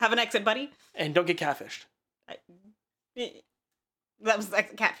 Have an exit, buddy. And don't get catfished. That was the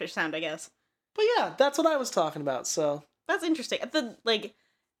catfish sound, I guess. But yeah, that's what I was talking about, so. That's interesting.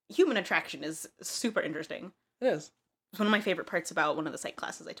 Human attraction is super interesting. It is. It's one of my favorite parts about one of the psych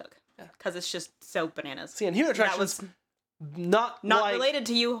classes I took. Yeah. Because it's just so bananas. See, and human attraction was not related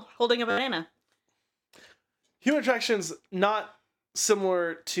to you holding a banana. Human attraction's not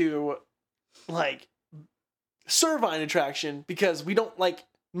similar to, like, cervine attraction, because we don't like,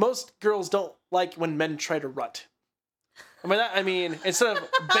 most girls don't like when men try to rut. And by that, I mean, instead of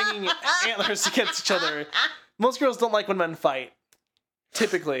banging antlers against each other, most girls don't like when men fight.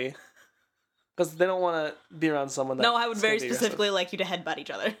 Typically. Because they don't want to be around someone that... No, I would very specifically like you to headbutt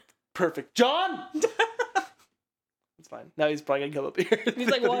each other. Perfect. John! It's fine. Now he's probably going to come up here. He's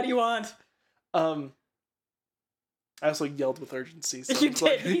like, what do you want? I also yelled with urgency. So you did.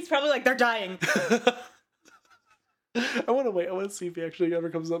 Like... He's probably like, they're dying. I want to wait. I want to see if he actually ever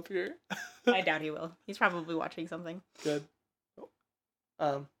comes up here. I doubt he will. He's probably watching something. Good.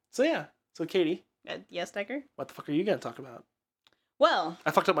 So yeah. So Katie. Yes, Decker? What the fuck are you going to talk about? Well, I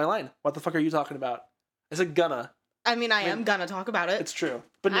fucked up my line. What the fuck are you talking about? I said gonna. I mean, I am gonna talk about it. It's true.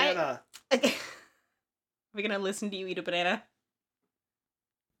 Banana. Are we gonna listen to you eat a banana?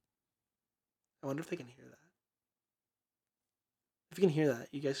 I wonder if they can hear that. If you can hear that,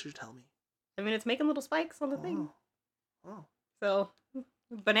 you guys should tell me. I mean, it's making little spikes on the thing. Oh. So,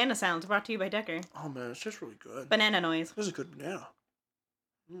 banana sounds brought to you by Decker. Oh man, it's just really good. Banana noise. This is a good banana.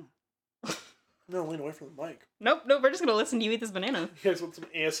 No, lean away from the mic. Nope, we're just gonna listen to you eat this banana. You guys want some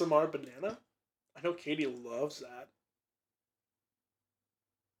ASMR banana? I know Katie loves that.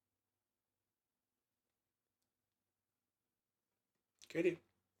 Katie.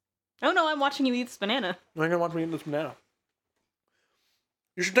 Oh no, I'm watching you eat this banana. No, you're gonna watch me eat this banana.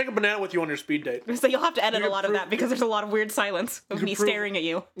 You should take a banana with you on your speed date. So you'll have to edit a lot of that because there's a lot of weird silence of me staring at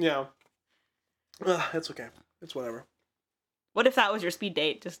you. Yeah. It's okay. It's whatever. What if that was your speed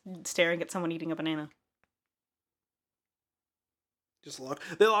date? Just staring at someone eating a banana.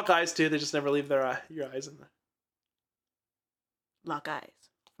 They lock eyes too. They just never leave your eyes in there. Lock eyes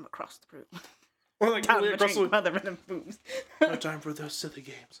from across the room. Or like time really across the room. Boobs. No time for those silly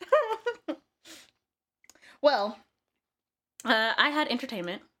games. Well, I had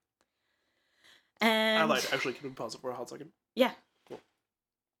entertainment. And I lied. Actually, can we pause it for a hot second? Yeah. Cool.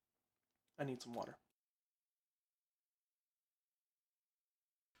 I need some water.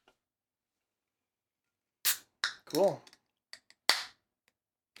 Cool.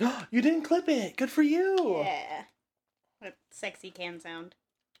 You didn't clip it. Good for you. Yeah. What a sexy can sound.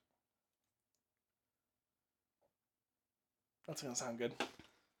 That's gonna sound good.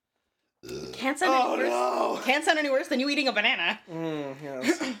 Can't sound any worse. No. Can't sound any worse than you eating a banana.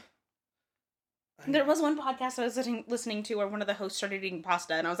 Yes. There was one podcast I was listening to where one of the hosts started eating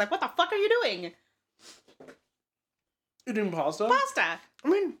pasta, and I was like, "What the fuck are you doing?" Eating pasta? Pasta. I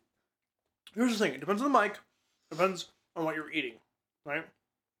mean, here's the thing. It depends on the mic. Depends on what you're eating, right?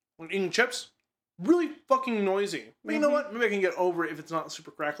 When eating chips, really fucking noisy. But you know what? Maybe I can get over it if it's not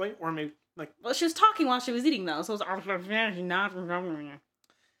super crackly, or maybe like. Well, she was talking while she was eating though, so it was.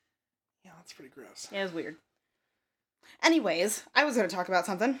 Yeah, that's pretty gross. Yeah, it was weird. Anyways, I was going to talk about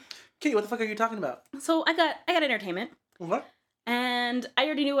something. Katie, what the fuck are you talking about? So I got entertainment. What? And I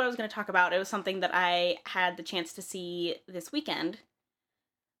already knew what I was going to talk about. It was something that I had the chance to see this weekend.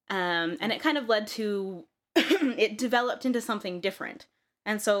 And it kind of led to, it developed into something different.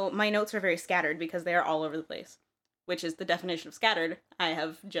 And so my notes are very scattered because they are all over the place, which is the definition of scattered, I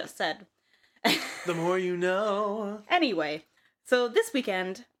have just said. The more you know. Anyway, so this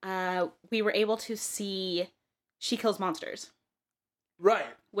weekend, we were able to see She Kills Monsters, Right.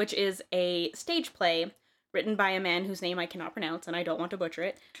 which is a stage play written by a man whose name I cannot pronounce, and I don't want to butcher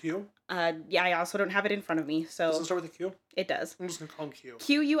it. Q? Yeah, I also don't have it in front of me, Does so it start with a Q? it does. I'm just gonna call him Q.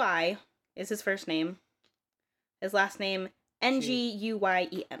 Q-U-I is his first name. His last name,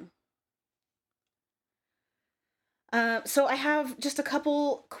 Nguyen. So I have just a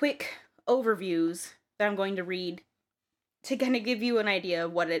couple quick overviews that I'm going to read to kind of give you an idea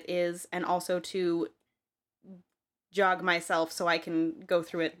of what it is, and also to jog myself so I can go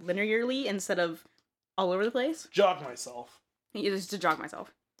through it linearly instead of all over the place. Jog myself. Just to jog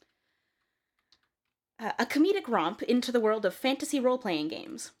myself. A comedic romp into the world of fantasy role-playing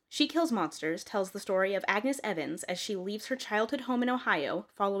games. She Kills Monsters tells the story of Agnes Evans as she leaves her childhood home in Ohio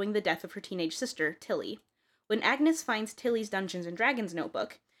following the death of her teenage sister, Tilly. When Agnes finds Tilly's Dungeons & Dragons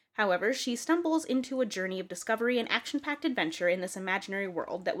notebook, however, she stumbles into a journey of discovery and action-packed adventure in this imaginary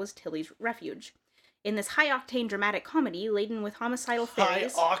world that was Tilly's refuge. In this high-octane dramatic comedy laden with homicidal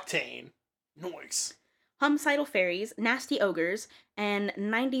fairies... High-octane. Noise. Homicidal fairies, nasty ogres, and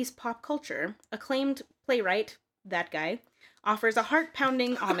 90s pop culture, acclaimed playwright, that guy, offers a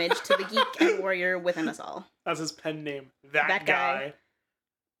heart-pounding homage to the geek and warrior within us all. That's his pen name. That guy. guy.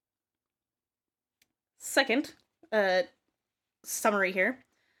 Second, summary here.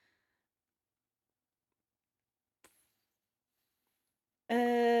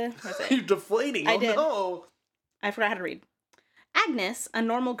 What's it? You're deflating. I Oh did. no. I forgot how to read. Agnes, a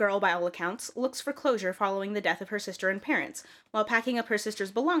normal girl by all accounts, looks for closure following the death of her sister and parents. While packing up her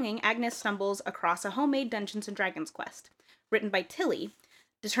sister's belonging, Agnes stumbles across a homemade Dungeons & Dragons quest. Written by Tilly,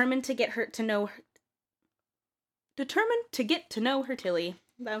 determined to get to know her Tilly.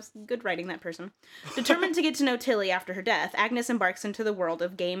 That was good writing, that person. Determined to get to know Tilly after her death, Agnes embarks into the world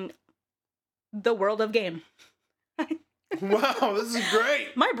of game. Wow, this is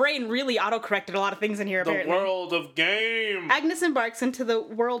great. My brain really autocorrected a lot of things in here, apparently. The world of game. Agnes embarks into the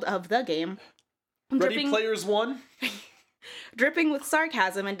world of the game. Ready Players One? Dripping with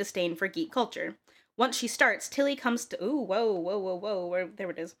sarcasm and disdain for geek culture. Once she starts, Tilly comes to... Ooh, whoa. There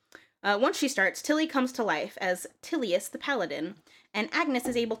it is. Once she starts, Tilly comes to life as Tilius the Paladin, and Agnes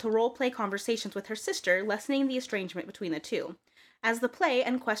is able to role-play conversations with her sister, lessening the estrangement between the two. As the play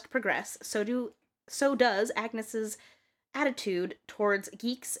and quest progress, so does Agnes's attitude towards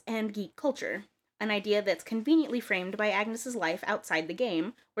geeks and geek culture, an idea that's conveniently framed by Agnes's life outside the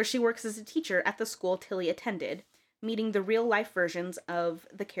game, where she works as a teacher at the school Tilly attended, meeting the real-life versions of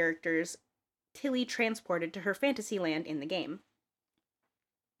the characters Tilly transported to her fantasy land in the game.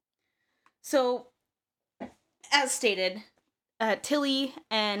 So, as stated, Tilly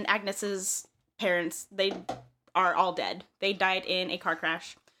and Agnes's parents, they are all dead. They died in a car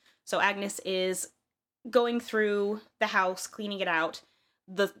crash. So Agnes is going through the house, cleaning it out.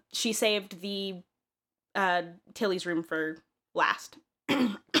 She saved the Tilly's room for last.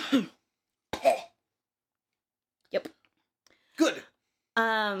 Yep. Good.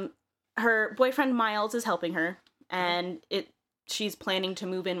 Her boyfriend Miles is helping her, and she's planning to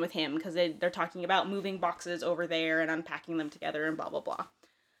move in with him because they're talking about moving boxes over there and unpacking them together and blah blah blah.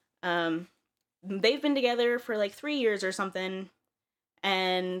 They've been together for like 3 years or something,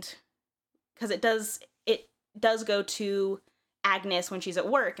 and because it does go to Agnes when she's at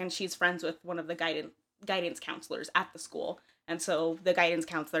work, and she's friends with one of the guidance counselors at the school. And so the guidance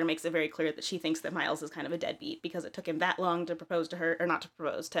counselor makes it very clear that she thinks that Miles is kind of a deadbeat because it took him that long to propose to her, or not to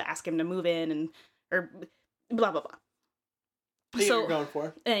propose, to ask him to move in, or blah, blah, blah. What you're going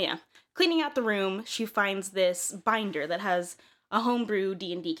for. Yeah. Cleaning out the room, she finds this binder that has a homebrew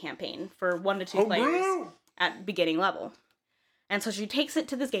D&D campaign for 1 to 2 players at beginning level. And so she takes it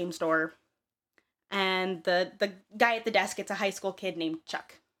to this game store, and the guy at the desk, it's a high school kid named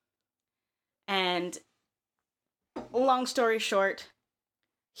Chuck. And long story short,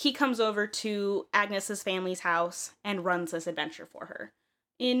 he comes over to Agnes's family's house and runs this adventure for her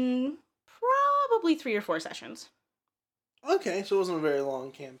in probably 3 or 4 sessions. Okay, so it wasn't a very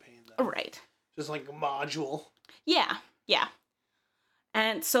long campaign, though. Right. Just like a module. Yeah.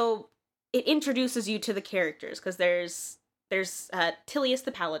 And so it introduces you to the characters, because there's Tilius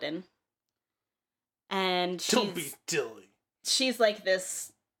the Paladin, and Don't be silly. she's like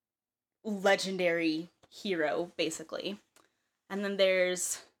this legendary hero, basically. And then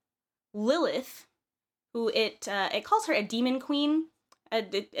there's Lilith, who it calls her a demon queen, a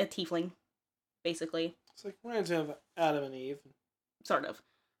tiefling, basically. It's like reminds me of Adam and Eve. Sort of.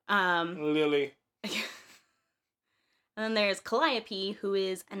 Lily. And then there's Calliope, who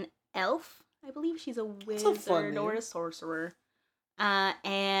is an elf. I believe she's a wizard or a sorcerer.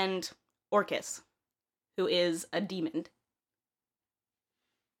 And Orcus, who is a demon.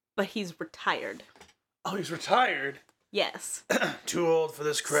 But he's retired. Oh, he's retired? Yes. Too old for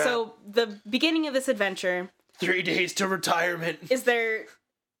this crap. So, the beginning of this adventure... 3 days to retirement. Is there...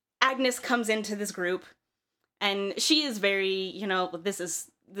 Agnes comes into this group, and she is very, this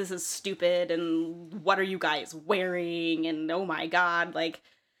is stupid, and what are you guys wearing, and oh my god, like...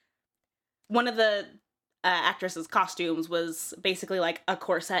 One of the actress's costumes was basically like a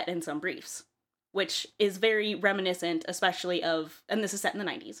corset and some briefs, which is very reminiscent, especially of, and this is set in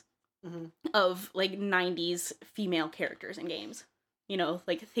the 90s, of like 90s female characters in games.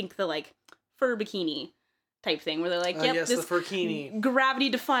 Like think the like fur bikini type thing where they're like, yep, yes, this the furkini.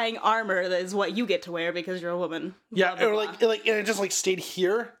 Gravity-defying armor that is what you get to wear because you're a woman. Yeah, blah, blah, or blah. like it just like stayed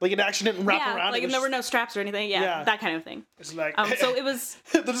here, like it actually didn't wrap around. Like there were no straps or anything. Yeah, that kind of thing. It's like so it was.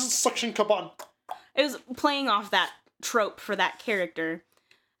 There's a suction cup on. It was playing off that trope for that character,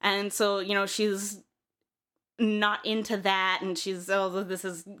 and so she's not into that, and she's this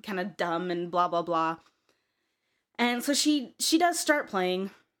is kind of dumb and blah blah blah, and so she does start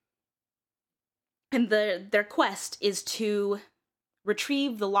playing. And their quest is to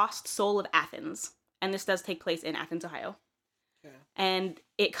retrieve the lost soul of Athens. And this does take place in Athens, Ohio. Okay. And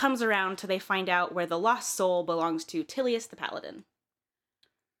it comes around to they find out where the lost soul belongs to Tilius the Paladin.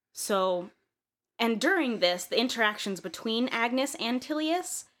 So, and during this, the interactions between Agnes and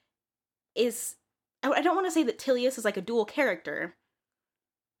Tilius is... I don't want to say that Tilius is like a dual character.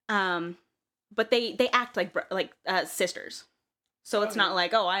 But they act like sisters. So it's not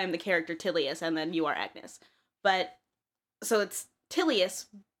like, oh, I am the character Tilius and then you are Agnes. But, so it's Tilius,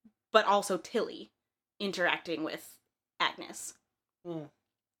 but also Tilly interacting with Agnes. Mm.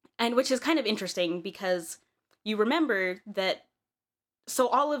 And which is kind of interesting because you remember that, so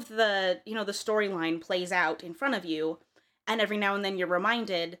all of the, the storyline plays out in front of you, and every now and then you're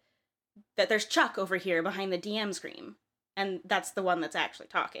reminded that there's Chuck over here behind the DM screen, and that's the one that's actually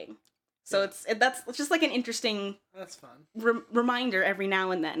talking. So that's just like an interesting that's fun reminder every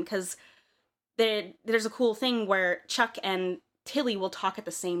now and then, because there's a cool thing where Chuck and Tilly will talk at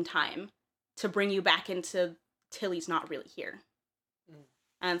the same time to bring you back into Tilly's not really here. Mm.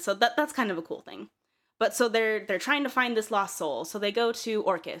 And so that's kind of a cool thing. But so they're trying to find this lost soul. So they go to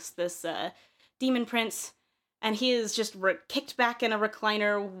Orcus, this demon prince, and he is just kicked back in a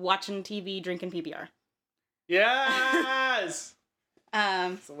recliner watching TV, drinking PBR. Yes!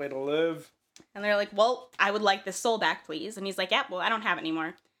 It's a way to live. And they're like, well, I would like this soul back, please. And he's like, yeah, well, I don't have it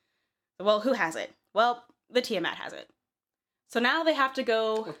anymore. Well, who has it? Well, the Tiamat has it. So now they have to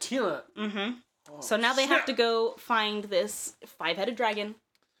go... Oh, Tiamat. Mm-hmm. Oh, so now they have to go find this 5-headed dragon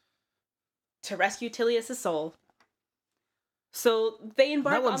to rescue Tilius' soul. So they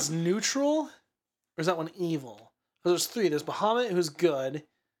embark on... That one's neutral? Or is that one evil? Because there's 3. There's Bahamut, who's good.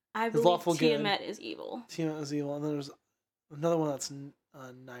 I believe Tiamat is evil. Tiamat is evil. And then there's another one that's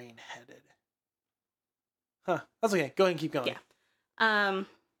 9-headed. Huh. That's okay. Go ahead and keep going. Yeah.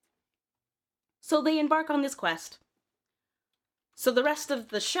 So they embark on this quest. So the rest of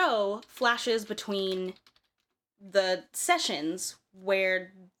the show flashes between the sessions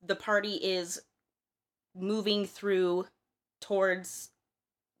where the party is moving through towards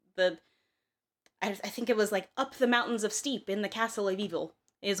the... I think it was like up the mountains of Steep in the Castle of Evil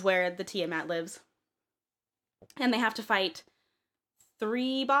is where the Tiamat lives. And they have to fight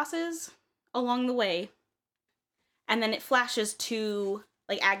 3 bosses along the way. And then it flashes to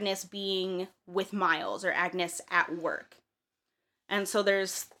like Agnes being with Miles or Agnes at work. And so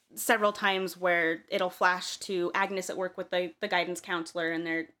there's several times where it'll flash to Agnes at work with the guidance counselor, and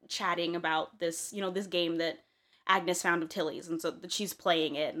they're chatting about this, this game that Agnes found of Tilly's, and so that she's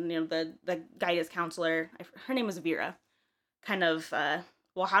playing it, and the guidance counselor, her name was Vera, kind of,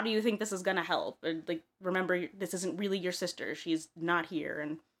 well, how do you think this is gonna help? Or, like, remember, this isn't really your sister, she's not here,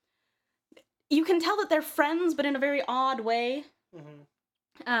 and you can tell that they're friends, but in a very odd way.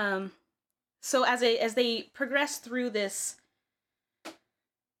 Mm-hmm. So as they progress through this,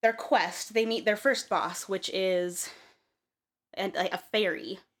 their quest, they meet their first boss, which is a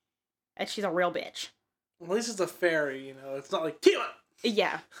fairy, and she's a real bitch. Well, at least it's a fairy, it's not like Tiamat!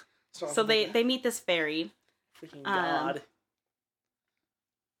 Yeah. So they meet this fairy. Freaking god.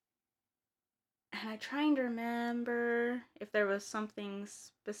 And I'm trying to remember if there was something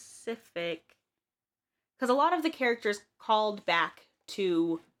specific. because a lot of the characters called back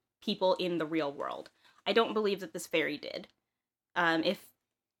to people in the real world. I don't believe that this fairy did. If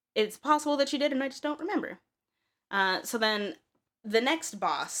it's possible that she did, and I just don't remember. So then the next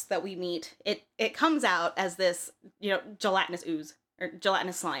boss that we meet, it comes out as this, gelatinous ooze or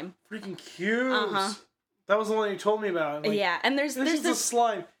gelatinous slime. Freaking cute. Uh-huh. That was the one you told me about. Like, yeah, and there's this is a this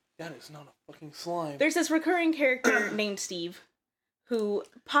slime. That is not a fucking slime. there's this recurring character named Steve, who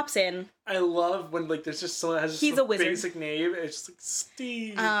pops in. I love when there's just someone that has just He's a a wizard. basic name. It's just like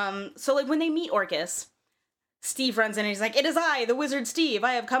Steve. So when they meet Orcus, Steve runs in and he's like, "It is I, the wizard Steve.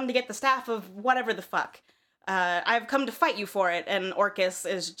 I have come to get the staff of whatever the fuck. I've come to fight you for it." And Orcus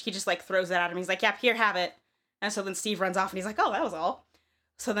he just throws it at him. He's like, "Yep, here, have it." And so then Steve runs off and he's like, "Oh, that was all."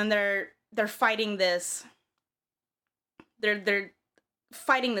 So then they're fighting this. They're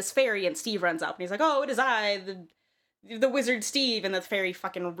fighting this fairy, and Steve runs up and he's like, "Oh, it is I, the wizard Steve," and the fairy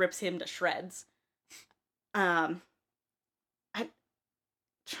fucking rips him to shreds. Nope,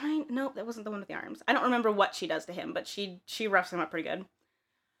 that wasn't the one with the arms. I don't remember what she does to him, but she roughs him up pretty good.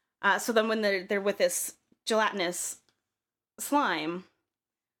 So then when they're with this gelatinous slime,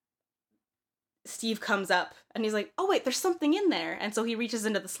 Steve comes up and he's like, "Oh wait, there's something in there," and so he reaches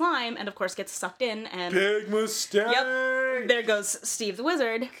into the slime and of course gets sucked in, and Big mistake. Yep, there goes Steve the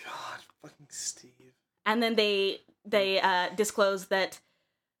wizard. God, fucking Steve. And then they disclose that,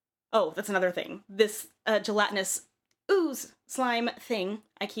 oh, that's another thing. This gelatinous ooze slime thing,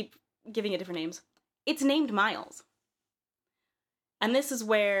 I keep giving it different names. It's named Miles. And this is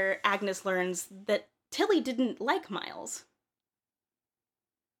where Agnes learns that Tilly didn't like Miles,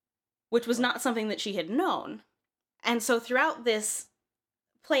 which was not something that she had known. And so throughout this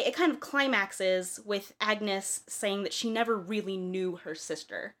play, it kind of climaxes with Agnes saying that she never really knew her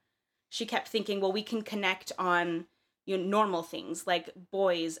sister. She kept thinking, well, we can connect on normal things like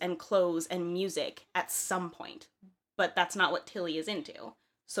boys and clothes and music at some point. But that's not what Tilly is into.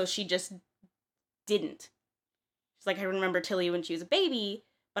 So she just didn't. She's like, I remember Tilly when she was a baby,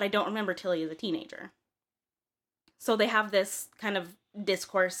 but I don't remember Tilly as a teenager. So they have this kind of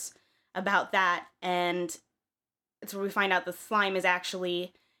discourse about that, and it's where we find out the slime is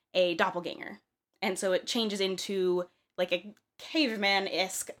actually a doppelganger. And so it changes into a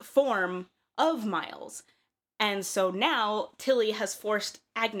caveman-esque form of Miles. And so now Tilly has forced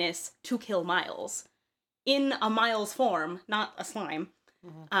Agnes to kill Miles in a Miles form, not a slime,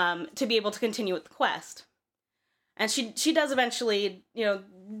 to be able to continue with the quest. And she does eventually,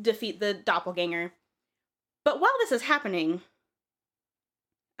 defeat the doppelganger. But while this is happening,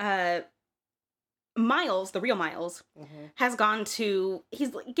 Miles, the real Miles, has gone to...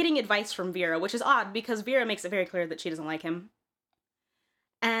 He's getting advice from Vera, which is odd because Vera makes it very clear that she doesn't like him.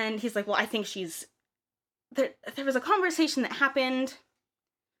 And he's like, well, I think she's... There was a conversation that happened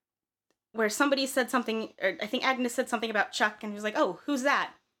where somebody said something, or I think Agnes said something about Chuck, and he was like, oh, who's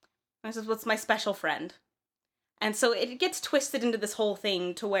that? And I said, well, it's my special friend. And so it gets twisted into this whole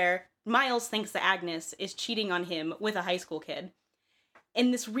thing to where Miles thinks that Agnes is cheating on him with a high school kid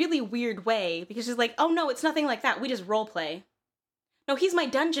in this really weird way, because she's like, oh no, it's nothing like that, we just roleplay. No, he's my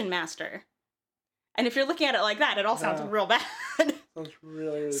dungeon master. And if you're looking at it like that, it all sounds real bad. Sounds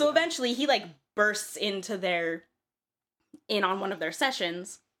really, really So bad. eventually he bursts in on one of their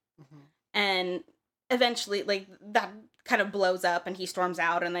sessions, and eventually that kind of blows up and he storms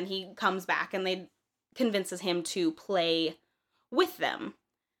out, and then he comes back and they convinces him to play with them.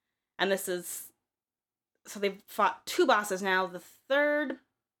 And this is, so they've fought 2 bosses now. The third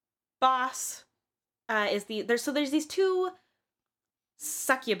boss is there's these 2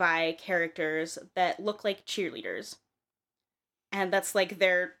 succubi characters that look like cheerleaders. And that's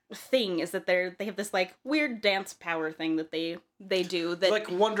their thing, is that they have this weird dance power thing that they do that, like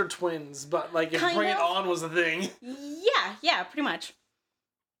Wonder Twins, but if Bring It On was a thing. Yeah, pretty much.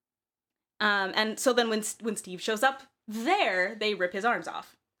 And so then when Steve shows up there, they rip his arms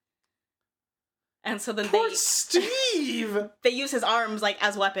off. And so then Poor Steve! They use his arms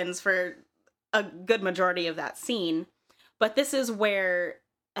as weapons for a good majority of that scene. But this is where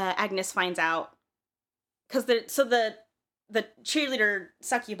Agnes finds out, because the cheerleader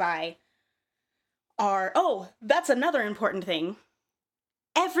succubi are, oh, that's another important thing.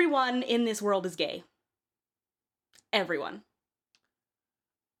 Everyone in this world is gay. Everyone.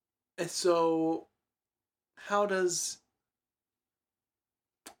 And so, how are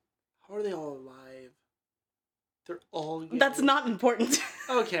they all alive? They're all gay. That's not important.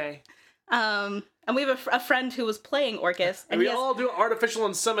 Okay. And we have a friend who was playing Orcus, and we all do artificial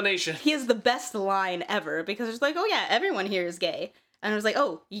insemination. He has the best line ever, because it's oh yeah, everyone here is gay. And I was like,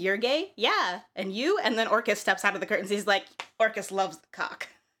 oh, you're gay? Yeah. And you? And then Orcus steps out of the curtains. He's like, Orcus loves the cock.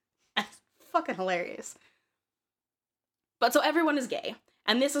 That's fucking hilarious. But so everyone is gay.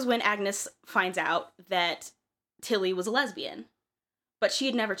 And this is when Agnes finds out that Tilly was a lesbian. But she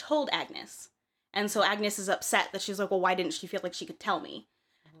had never told Agnes. And so Agnes is upset that she's like, well, why didn't she feel like she could tell me?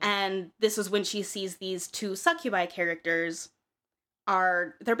 And this is when she sees these two succubi characters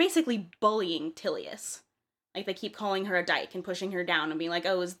they're basically bullying Tilius. Like, they keep calling her a dyke and pushing her down and being like,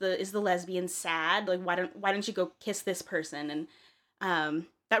 oh, is the lesbian sad? Like, why don't you go kiss this person? And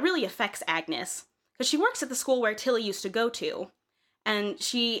that really affects Agnes. Because she works at the school where Tilly used to go to. And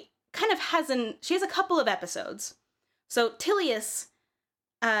she kind of she has a couple of episodes. So Tilius,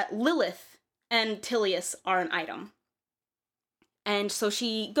 Lilith and Tilius are an item. And so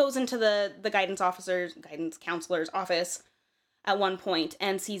she goes into the guidance counselor's office at one point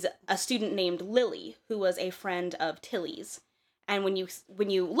and sees a student named Lily, who was a friend of Tilly's. And when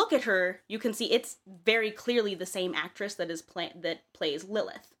you look at her, you can see it's very clearly the same actress that plays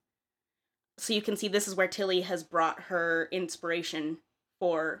Lilith. So you can see this is where Tilly has brought her inspiration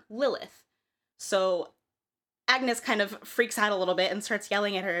for Lilith. So Agnes kind of freaks out a little bit and starts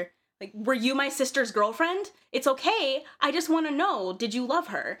yelling at her, like, were you my sister's girlfriend? It's okay. I just want to know, did you love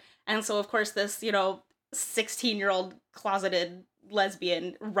her? And so, of course, this, 16-year-old closeted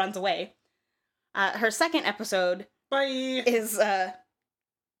lesbian runs away. Her second episode is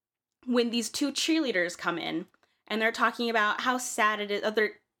when these two cheerleaders come in, and they're talking about how sad it is.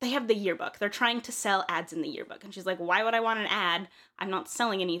 They have the yearbook. They're trying to sell ads in the yearbook. And she's like, why would I want an ad? I'm not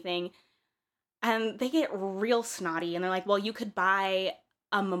selling anything. And they get real snotty, and they're like, well, you could buy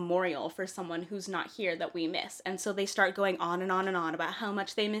a memorial for someone who's not here that we miss. And so they start going on and on and on about how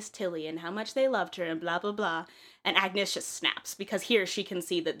much they miss Tilly and how much they loved her and blah, blah, blah. And Agnes just snaps because here she can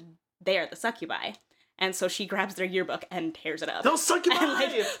see that they are the succubi. And so she grabs their yearbook and tears it up. Those succubi!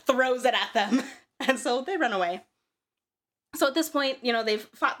 And throws it at them. And so they run away. So at this point, they've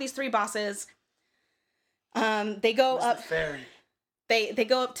fought these three bosses. They go up. The fairy? They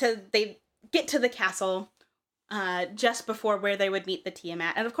go up they get to the castle. Just before where they would meet the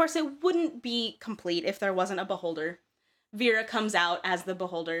Tiamat. And of course it wouldn't be complete if there wasn't a beholder. Vera comes out as the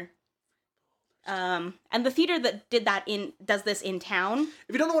beholder. And the theater that does this in town.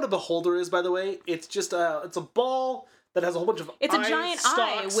 If you don't know what a beholder is, by the way, it's just it's a ball that has a whole bunch of It's a giant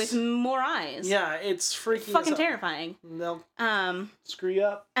eye with more eyes. Yeah, it's freaking fucking terrifying. No. Screw you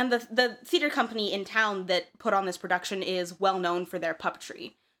up. And the theater company in town that put on this production is well known for their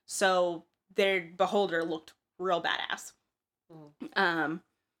puppetry. So their beholder looked real badass.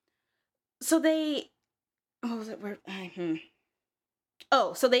 So they, what was it?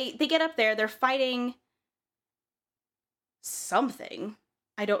 So they get up there. They're fighting something.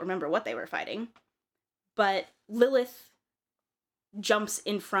 I don't remember what they were fighting, but Lilith jumps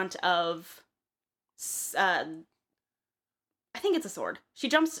in front of. I think it's a sword. She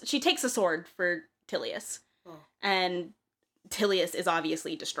takes a sword for Tilius, and Tilius is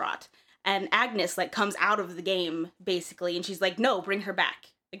obviously distraught. And Agnes, comes out of the game, basically, and she's like, no, bring her back.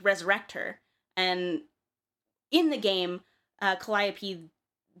 Resurrect her. And in the game, Calliope,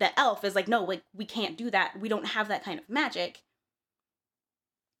 the elf, is like, no, we can't do that. We don't have that kind of magic.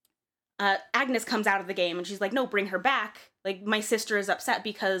 Agnes comes out of the game, and she's like, no, bring her back. My sister is upset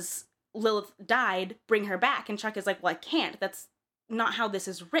because Lilith died. Bring her back. And Chuck is like, well, I can't. That's not how this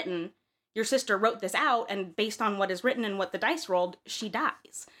is written. Your sister wrote this out, and based on what is written and what the dice rolled, she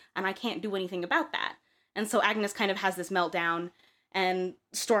dies. And I can't do anything about that. And so Agnes kind of has this meltdown and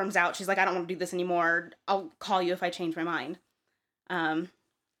storms out. She's like, I don't want to do this anymore. I'll call you if I change my mind. And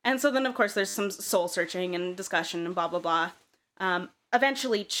so then, of course, there's some soul searching and discussion and blah, blah, blah.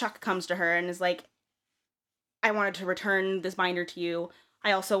 Eventually, Chuck comes to her and is like, I wanted to return this binder to you.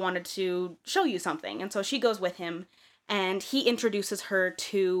 I also wanted to show you something. And so she goes with him, and he introduces her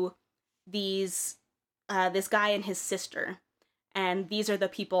to this guy and his sister. And these are the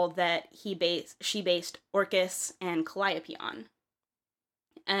people that she based Orcus and Calliope on.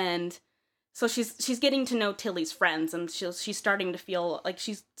 And so she's getting to know Tilly's friends, and she's starting to feel like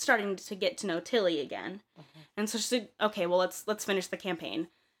she's starting to get to know Tilly again. Mm-hmm. And so she said, okay, well, let's finish the campaign.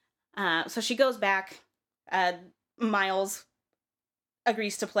 So she goes back. Miles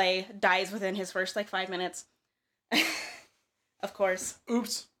agrees to play, dies within his first 5 minutes. Of course.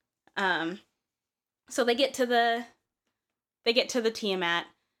 Oops. So they get to the Tiamat,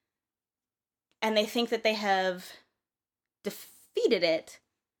 and they think that they have defeated it.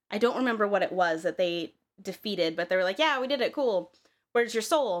 I don't remember what it was that they defeated, but they were like, yeah, we did it, cool. Where's your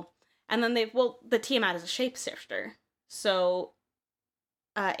soul? And then the Tiamat is a shapeshifter. So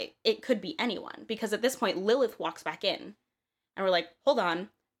it could be anyone, because at this point, Lilith walks back in, and we're like, hold on,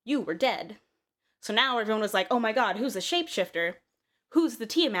 you were dead. So now everyone was like, oh my god, who's a shapeshifter? Who's the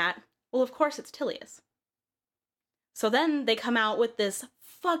Tiamat? Well, of course it's Tilius. So then they come out with this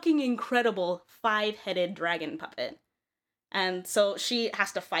fucking incredible 5-headed dragon puppet. And so she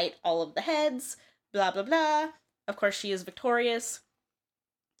has to fight all of the heads, blah, blah, blah. Of course, she is victorious.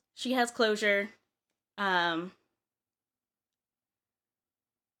 She has closure. Trying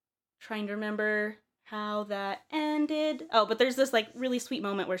to remember how that ended. Oh, but there's this, like, really sweet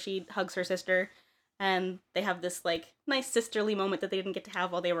moment where she hugs her sister, and they have this, like, nice sisterly moment that they didn't get to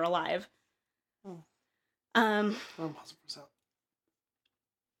have while they were alive. I'm positive for that.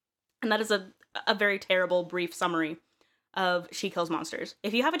 And that is a very terrible, brief summary of She Kills Monsters.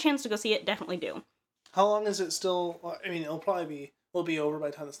 If you have a chance to go see it, definitely do. How long is it still? I mean, it'll be over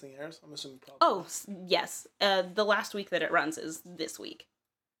by the time this thing airs. I'm assuming probably. Oh, yes. The last week that it runs is this week.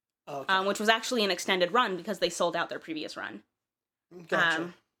 Okay. Which was actually an extended run because they sold out their previous run.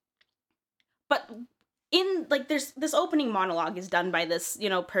 Gotcha. But in, like, there's this opening monologue is done by this,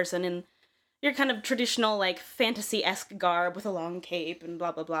 person in your kind of traditional, like, fantasy-esque garb with a long cape and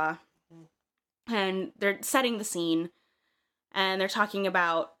blah, blah, blah. And they're setting the scene, and they're talking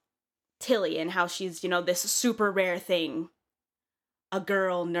about Tilly and how she's, this super rare thing. A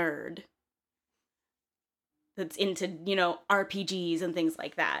girl nerd. That's into, RPGs and things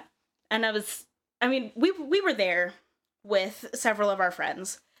like that. And we were there with several of our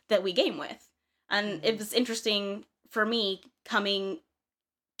friends that we game with. And it was interesting for me coming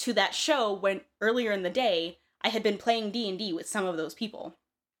to that show when earlier in the day I had been playing D&D with some of those people.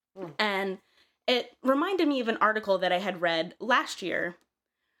 And it reminded me of an article that I had read last year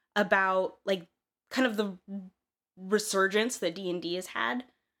about, like, kind of the resurgence that D&D has had.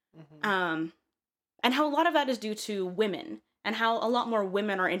 And how a lot of that is due to women, and how a lot more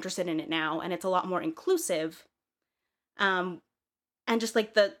women are interested in it now, and it's a lot more inclusive. And just,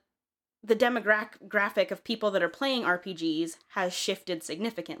 like, the demographic of people that are playing RPGs has shifted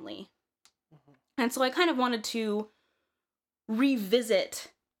significantly. And so I kind of wanted to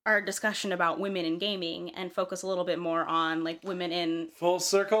revisit our discussion about women in gaming and focus a little bit more on, like, women in Full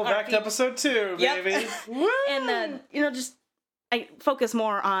circle back to episode 2, Yep. baby. Woo! and I focus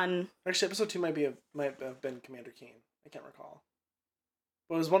more on. Actually, episode 2 might have been Commander Keen. I can't recall.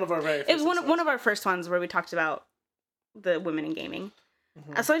 But it was one of our very first It was one episodes. of our first ones where we talked about the women in gaming.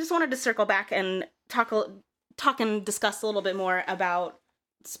 So I just wanted to circle back and talk and discuss a little bit more about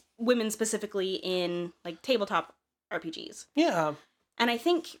women specifically in, like, tabletop RPGs. Yeah. And I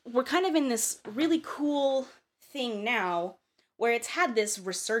think we're kind of in this really cool thing now where it's had this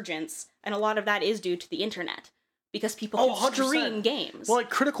resurgence, and a lot of that is due to the internet, because people can 100%. stream games. Well, like,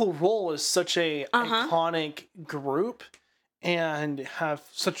 Critical Role is such a iconic group and have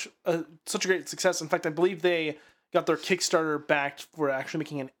such a great success. In fact, I believe they got their Kickstarter backed for actually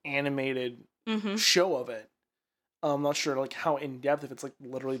making an animated show of it. I'm not sure, like, how in depth, if it's, like,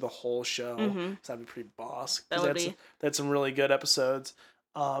 literally the whole show. So that'd be pretty boss. That would be. That's some really good episodes.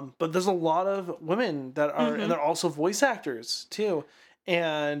 But there's a lot of women that are, and they're also voice actors too.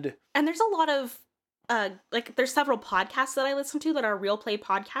 And there's a lot of, there's several podcasts that I listen to that are real play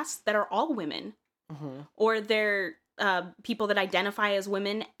podcasts that are all women. Or they're people that identify as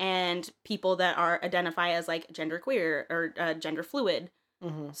women and people that identify as, like, genderqueer or gender fluid.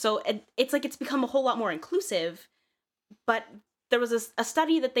 So it's like it's become a whole lot more inclusive. But there was a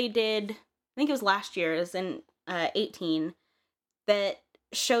study that they did, I think it was last year, it was in 18, that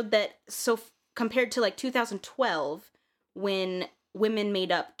showed that compared to, like, 2012, when women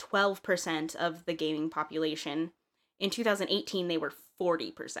made up 12% of the gaming population, in 2018 they were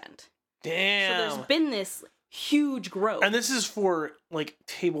 40%. Damn. So there's been this huge growth. And this is for, like,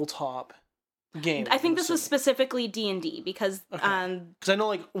 tabletop games. I think this was specifically D&D because because I know,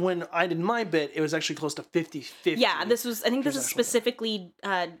 like, when I did my bit, it was actually close to 50-50. Yeah, I think this is specifically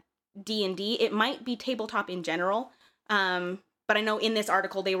D&D. It might be tabletop in general. But I know in this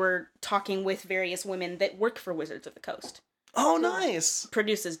article they were talking with various women that work for Wizards of the Coast. Oh, nice.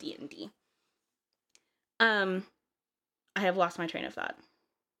 Produces D&D. I have lost my train of thought.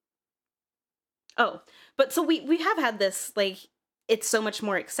 Oh, but so we have had this, like, it's so much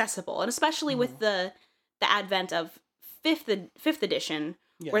more accessible, and especially with the advent of fifth edition,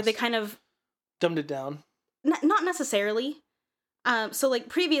 where they kind of dumbed it down. Not necessarily. So, like,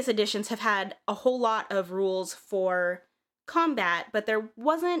 previous editions have had a whole lot of rules for combat, but there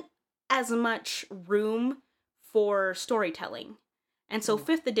wasn't as much room for storytelling. And so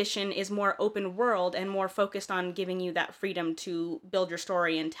 5th edition is more open world and more focused on giving you that freedom to build your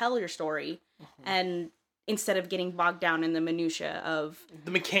story and tell your story, and instead of getting bogged down in the minutia of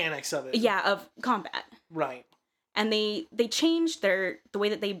the mechanics of it. Yeah, of combat. Right. And they changed the way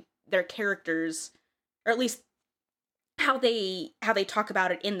that their characters, or at least how they talk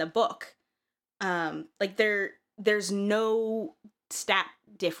about it in the book. Like, there's no stat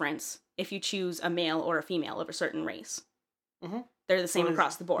difference if you choose a male or a female of a certain race. Mhm. They're the same What is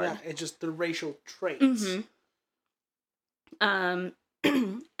across it? the board. Yeah, it's just the racial traits. Mm-hmm. And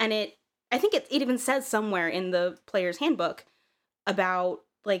I think it even says somewhere in the player's handbook about,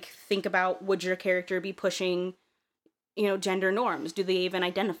 like, think about, would your character be pushing, gender norms? Do they even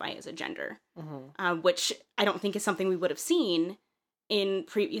identify as a gender? Mm-hmm. Which I don't think is something we would have seen in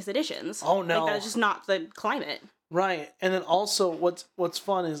previous editions. Oh, no. Like, that's just not the climate. Right, and then also what's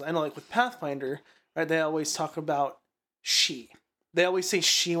fun is, I know, like with Pathfinder, right? They always talk about she. They always say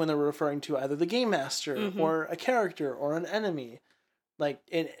she when they're referring to either the game master Mhm. or a character or an enemy. Like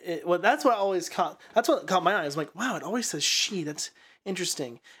that's what caught my eyes. I'm like, wow, it always says she. That's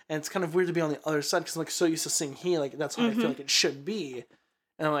interesting, and it's kind of weird to be on the other side because I'm like so used to seeing he. Like that's how I feel like it should be,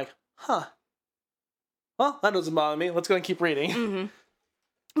 and I'm like, huh. Well, that doesn't bother me. Let's go and keep reading. Mm-hmm.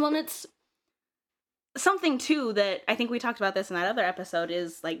 Well, and it's something too that I think we talked about this in that other episode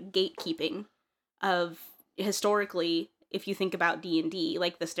is like gatekeeping of historically. If you think about D&D,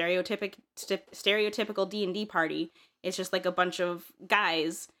 like the stereotypical D&D party, it's just like a bunch of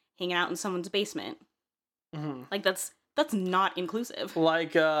guys hanging out in someone's basement. Mm-hmm. Like that's not inclusive.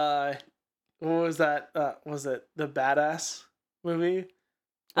 Like what was that? Was it the Badass movie?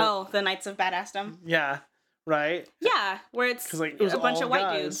 Oh, the Knights of Badassdom. Yeah, right. Yeah, where it's Like it was a bunch all of white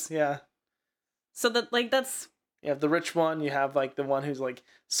guys. dudes. Yeah. So that like that's You have the rich one. You have like the one who's like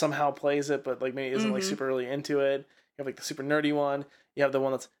somehow plays it, but like maybe isn't like super really into it. You have like the super nerdy one. You have the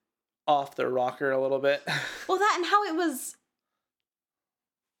one that's off their rocker a little bit. well, that and how it was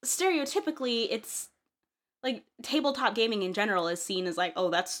stereotypically, it's like tabletop gaming in general is seen as like, oh,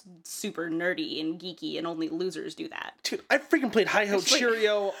 that's super nerdy and geeky and only losers do that. Dude, I freaking played Hi Ho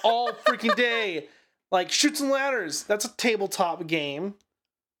Cheerio all freaking day. Like Chutes and Ladders. That's a tabletop game.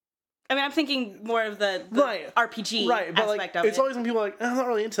 I mean, I'm thinking more of the Right. RPG Right, but aspect like of it's it. always when people are like, I'm not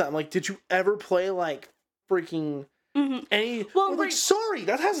really into that. I'm like, did you ever play like freaking any? Well, like, sorry,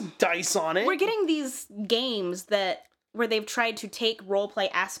 that has dice on it. We're getting these games where they've tried to take roleplay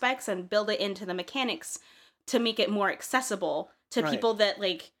aspects and build it into the mechanics to make it more accessible to people that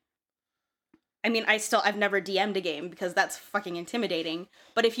like. I mean, I've never DM'd a game because that's fucking intimidating.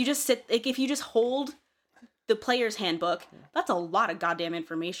 But if you just if you just hold the player's handbook, that's a lot of goddamn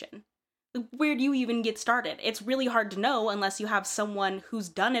information. Where do you even get started? It's really hard to know unless you have someone who's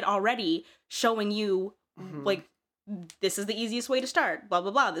done it already showing you, like, this is the easiest way to start, blah,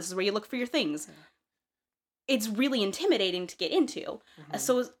 blah, blah. This is where you look for your things. Yeah. It's really intimidating to get into.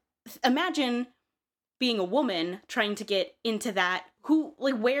 So imagine being a woman trying to get into that.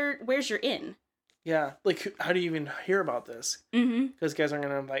 Where's your in? Yeah, like, how do you even hear about this? Because guys aren't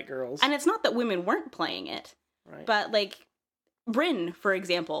going to invite girls. And it's not that women weren't playing it. Right. But, like, Bryn, for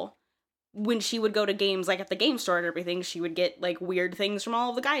example, when she would go to games, like, at the game store and everything, she would get, like, weird things from all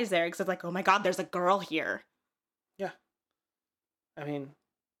of the guys there. Because it's like, oh my god, there's a girl here. Yeah. I mean,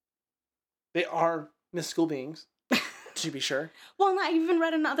 they are mystical beings, to be sure. Well, and I even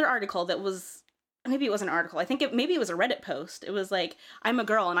read another article that was... Maybe it was an article. I think maybe it was a Reddit post. It was like, I'm a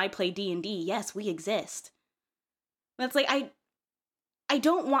girl and I play D&D. Yes, we exist. That's like, I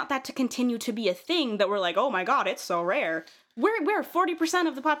don't want that to continue to be a thing that we're like, oh my god, it's so rare. We're 40%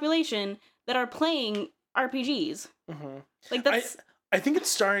 of the population that are playing RPGs. Like that's. I think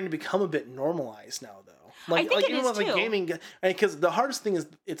it's starting to become a bit normalized now, though. I think it even is with too. Gaming, because the hardest thing is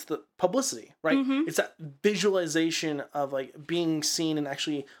it's the publicity, right? It's that visualization of like being seen and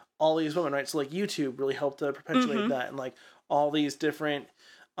actually all these women, right? So like YouTube really helped to perpetuate that, and like all these different,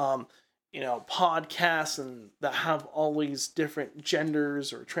 podcasts and that have all these different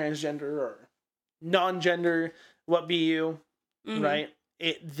genders or transgender or non-gender, what be you, right?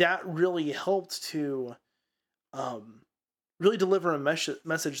 That really helped to, really deliver a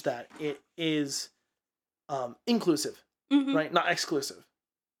message that it is, inclusive, right? Not exclusive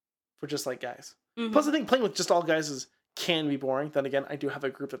for just like guys. Plus, I think playing with just all guys can be boring. Then again, I do have a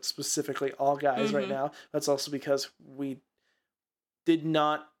group that's specifically all guys right now. That's also because we did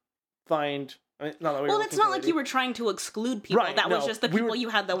not find. Not that we well, were it's not like you were trying to exclude people. Right, that was no, just the people you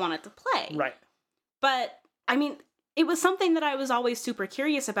had that wanted to play. Right. But, I mean, it was something that I was always super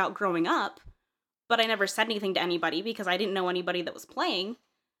curious about growing up, but I never said anything to anybody because I didn't know anybody that was playing.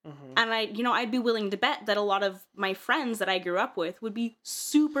 And I'd be willing to bet that a lot of my friends that I grew up with would be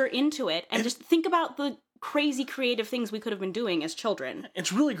super into it and just think about the crazy creative things we could have been doing as children.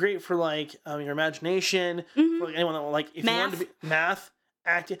 It's really great for like your imagination, for like, anyone that like if Math. you wanted to be math,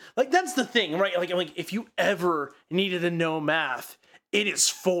 acting, like that's the thing, right? Like if you ever needed to know math, it is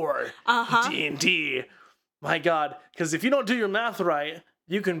for D&D. My God, because if you don't do your math right,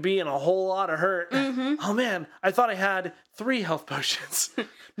 you can be in a whole lot of hurt. Mm-hmm. Oh man, I thought I had 3 health potions.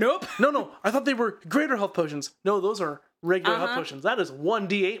 Nope. No, I thought they were greater health potions. No, those are regular health potions. That is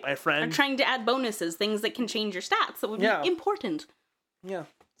 1d8, my friend. I'm trying to add bonuses, things that can change your stats that would be important. Yeah.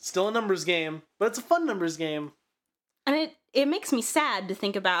 Still a numbers game, but it's a fun numbers game. And it makes me sad to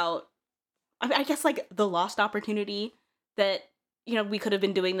think about, I guess, like, the lost opportunity that, you know, we could have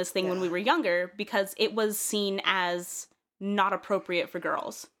been doing this thing when we were younger, because it was seen as not appropriate for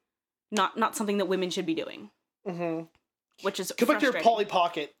girls. Not something that women should be doing. Mm-hmm. Which is Go back to your Polly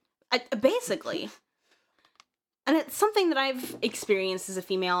Pocket. Basically. And it's something that I've experienced as a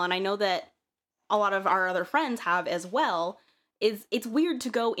female, and I know that a lot of our other friends have as well, is it's weird to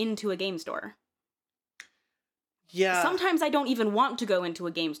go into a game store. Yeah. Sometimes I don't even want to go into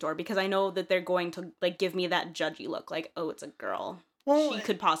a game store because I know that they're going to, like, give me that judgy look, like, oh, it's a girl. Well,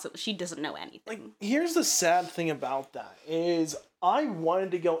 She doesn't know anything. like, here's the sad thing about that, is I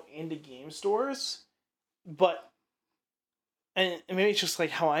wanted to go into game stores, but, and maybe it's just, like,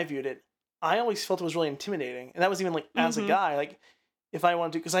 how I viewed it, I always felt it was really intimidating, and that was even, like, as a guy, like, if I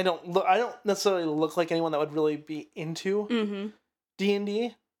wanted to, because I don't necessarily look like anyone that would really be into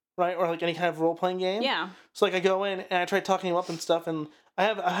D&D, right, or, like, any kind of role-playing game. Yeah. So, like, I go in, and I try talking them up and stuff, and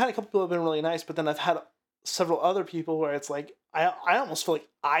I've had a couple people who have been really nice, but then I've had several other people where it's, like, I almost feel like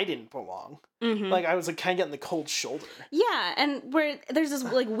I didn't belong. Like, I was, like, kind of getting the cold shoulder. Yeah, and where there's this,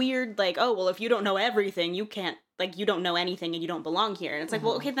 like, weird, like, oh, well, if you don't know everything, you can't, like, you don't know anything and you don't belong here. And it's like,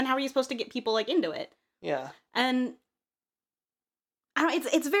 well, okay, then how are you supposed to get people, like, into it? Yeah. And I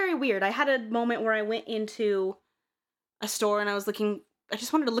don't, it's very weird. I had a moment where I went into a store and I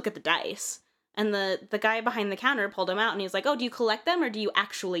just wanted to look at the dice. And the guy behind the counter pulled them out and he was like, oh, do you collect them or do you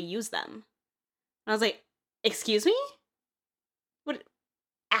actually use them? And I was like, excuse me? What?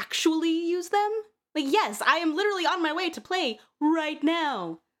 Actually use them? Like, yes, I am literally on my way to play right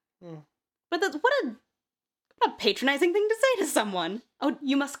now. But that's what a patronizing thing to say to someone. Oh,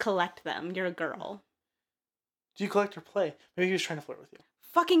 you must collect them. You're a girl. Do you collect or play? Maybe he was trying to flirt with you.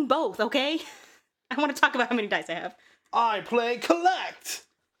 Fucking both, okay? I want to talk about how many dice I have. I play collect!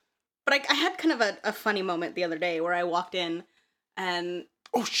 But I had kind of a funny moment the other day where I walked in and...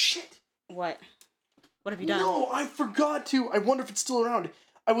 Oh, shit! What? What have you done? No, I forgot to. I wonder if it's still around.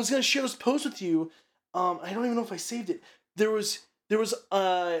 I was going to share this post with you. I don't even know if I saved it. There was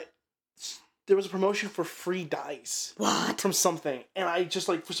a promotion for free dice. What? From something. And I just,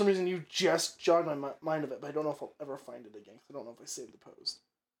 like, for some reason, you just jogged my mind of it, but I don't know if I'll ever find it again, because I don't know if I saved the post.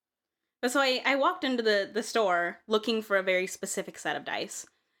 So I walked into the store looking for a very specific set of dice.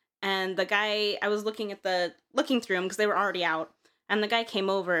 And the guy, I was looking through them because they were already out. And the guy came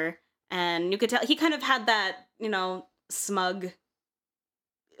over and you could tell, he kind of had that, you know, smug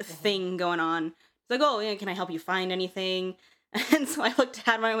thing going on. He's like, oh, yeah, can I help you find anything? And so I looked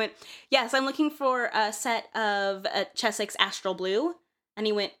at him and I went, yes, I'm looking for a set of Chessex Astral Blue. And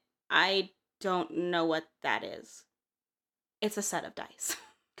he went, I don't know what that is. It's a set of dice.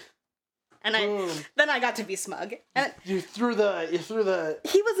 And then I got to be smug. And You threw the.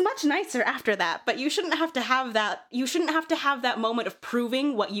 he was much nicer after that, but you shouldn't have to have that. You shouldn't have to have that moment of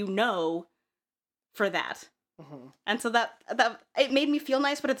proving what you know for that. And so that it made me feel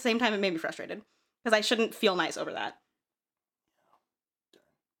nice, but at the same time it made me frustrated because I shouldn't feel nice over that.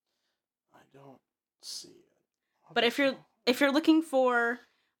 I don't see it. But if you're looking for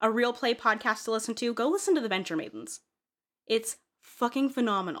a real play podcast to listen to, go listen to The Venture Maidens. It's fucking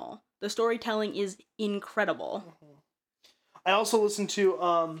phenomenal. The storytelling is incredible. I also listened to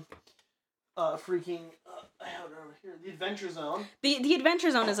I have it over here, The Adventure Zone. The Adventure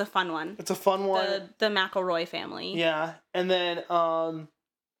Zone is a fun one. It's a fun one. The McElroy family. Yeah, and then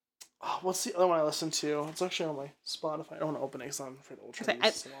what's the other one I listened to? It's actually on my Spotify. I don't want to open it because I'm afraid it will try to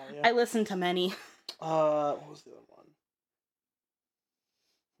use Somalia. I listened to many. What was the other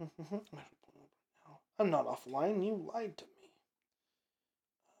one? I'm not offline. You lied to me.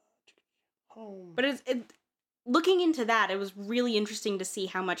 Home. But looking into that, it was really interesting to see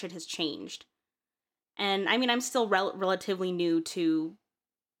how much it has changed. And I mean, I'm still relatively new to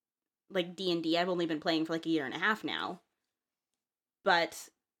like D&D. I've only been playing for like a year and a half now. But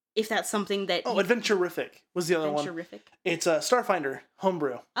if that's something that Adventurific was the other one. Adventurific. It's a Starfinder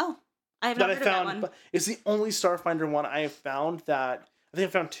homebrew. Oh, I have not heard of that one. But it's the only Starfinder one I have found that I think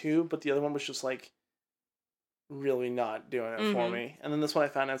I found 2, but the other one was just like really not doing it for me. And then this one I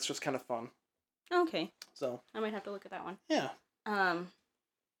found, it's just kind of fun. Okay. So I might have to look at that one. Yeah.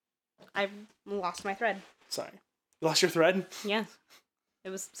 I've lost my thread. Sorry. You lost your thread? Yeah. It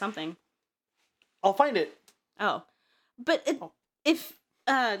was something. I'll find it. Oh. But if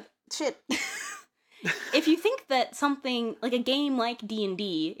shit. if you think that something like a game like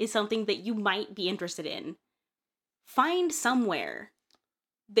D&D is something that you might be interested in, find somewhere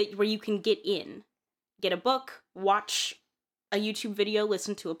where you can get in. Get a book, watch a YouTube video,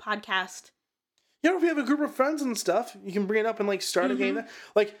 listen to a podcast. You know, if you have a group of friends and stuff, you can bring it up and like start a game.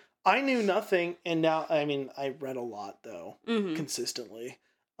 Like, I knew nothing, and now, I mean, I read a lot though, consistently.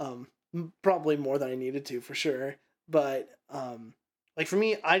 Probably more than I needed to, for sure. But like for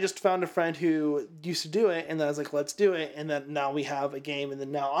me, I just found a friend who used to do it, and then I was like, let's do it. And then now we have a game, and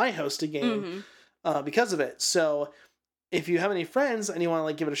then now I host a game because of it. So if you have any friends and you want to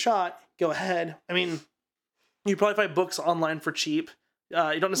like give it a shot, go ahead. I mean, you probably find books online for cheap. You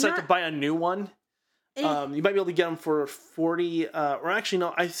don't necessarily have to buy a new one. You might be able to get them for 40, or actually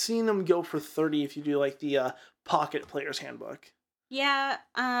no, I've seen them go for 30 if you do like the Pocket Player's Handbook. Yeah,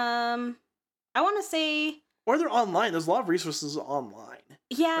 I want to say... Or they're online. There's a lot of resources online.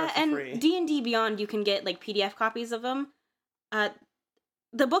 Yeah, and free. D&D Beyond, you can get like PDF copies of them.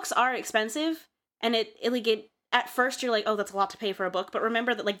 The books are expensive, and at first you're like, oh, that's a lot to pay for a book, but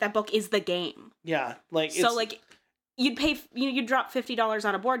remember that like that book is the game. Yeah, like so like you'd drop $50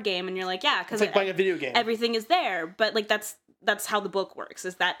 on a board game, and you're like, yeah, because it's like buying a video game. Everything is there, but like that's how the book works,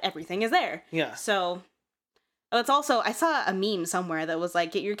 is that everything is there. Yeah. So it's also, I saw a meme somewhere that was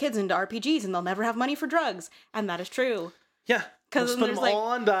like, get your kids into RPGs and they'll never have money for drugs, and that is true. Yeah, because spend them like all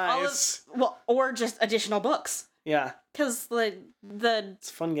on dice. Or just additional books. Yeah, because it's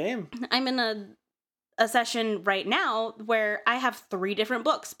a fun game. I'm in a session right now where I have 3 different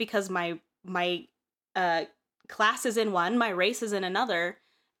books because my class is in one, my race is in another,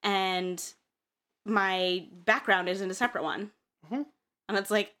 and my background is in a separate one. And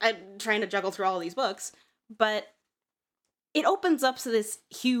it's like, I'm trying to juggle through all of these books, but it opens up to this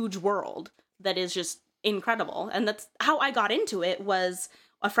huge world that is just incredible. And that's how I got into it. Was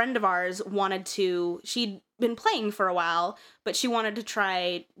a friend of ours she'd been playing for a while, but she wanted to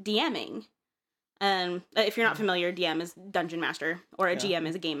try DMing. And if you're not familiar, DM is Dungeon Master, or a GM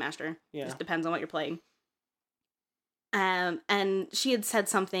is a Game Master. Yeah. Just depends on what you're playing. And she had said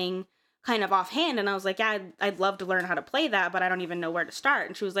something kind of offhand, and I was like, yeah, I'd love to learn how to play that, but I don't even know where to start.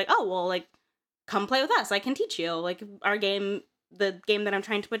 And she was like, oh, well, like, come play with us. I can teach you. Like, our game, the game that I'm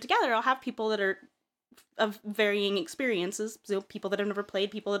trying to put together, I'll have people that are of varying experiences. So people that have never played,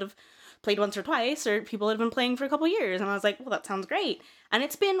 people that have played once or twice, or people that have been playing for a couple years. And I was like, well, that sounds great. And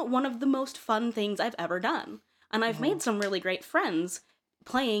it's been one of the most fun things I've ever done. And I've made some really great friends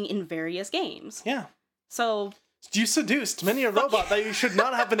playing in various games. Yeah. So... You seduced many a robot that you should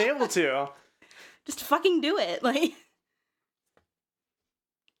not have been able to. Just fucking do it. Like,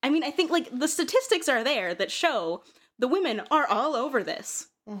 I mean, I think, like, the statistics are there that show the women are all over this.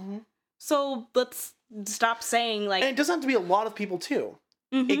 So let's stop saying, like... And it doesn't have to be a lot of people, too.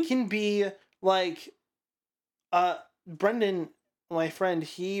 It can be, like... Brendan, my friend,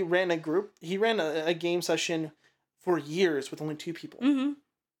 he ran a game session for years with only 2 people.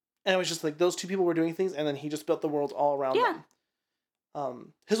 And it was just like those 2 people were doing things, and then he just built the world all around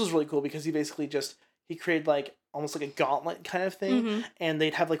them. His was really cool because he basically he created like almost like a gauntlet kind of thing, and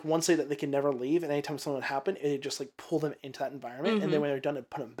they'd have like one city that they could never leave, and anytime something would happen, it'd just like pull them into that environment, and then when they're done, it'd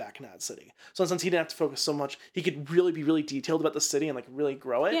put them back in that city. So since he didn't have to focus so much, he could really be really detailed about the city and like really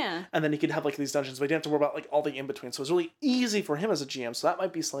grow it. Yeah. And then he could have like these dungeons, but he didn't have to worry about like all the in between. So it was really easy for him as a GM. So that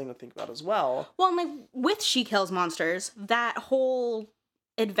might be something to think about as well. Well, and like with She Kills Monsters, that whole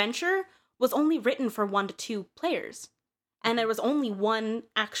adventure was only written for 1 to 2 players, and there was only 1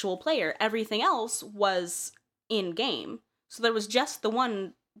 actual player. Everything else was in game, so there was just the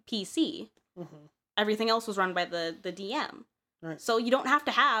 1 PC. Everything else was run by the DM. Right. So you don't have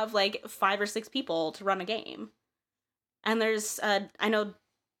to have like 5 or 6 people to run a game. And there's I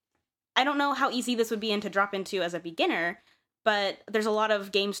don't know how easy this would be to drop into as a beginner, but there's a lot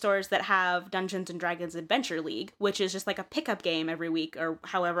of game stores that have Dungeons & Dragons Adventure League, which is just like a pickup game every week, or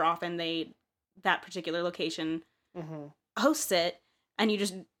however often that particular location hosts it, and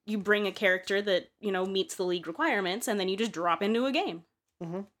you bring a character that, meets the league requirements, and then you just drop into a game.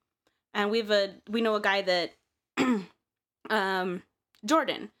 And we know a guy that,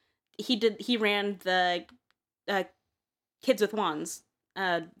 Jordan, he ran the Kids with Wands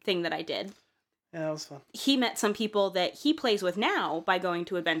thing that I did. Yeah, that was fun. He met some people that he plays with now by going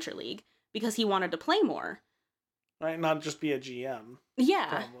to Adventure League because he wanted to play more. Right, not just be a GM.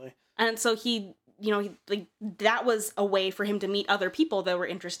 Yeah. Probably. And so he that was a way for him to meet other people that were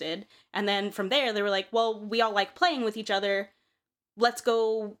interested. And then from there, they were like, well, we all like playing with each other. Let's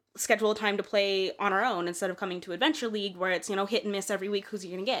go schedule a time to play on our own instead of coming to Adventure League where it's, hit and miss every week. Who's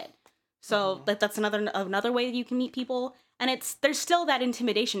you going to get? So that's another way that you can meet people. And there's still that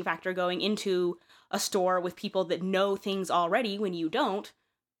intimidation factor going into a store with people that know things already when you don't.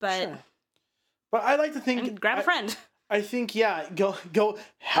 But Sure. But I like to think... I mean, grab a friend. I think, yeah, go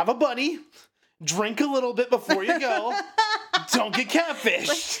have a buddy, drink a little bit before you go, don't get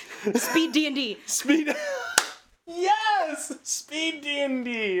catfished. Speed D&D. Speed... Yes! Speed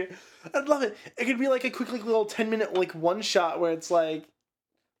D&D. I'd love it. It could be like a quick little 10-minute like one shot where it's like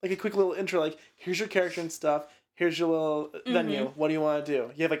a quick little intro, like, here's your character and stuff, here's your little venue, what do you want to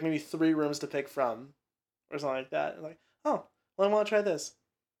do? You have like maybe 3 rooms to pick from, or something like that. And like, oh, well, I want to try this.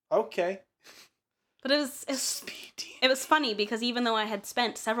 Okay. But it was funny because even though I had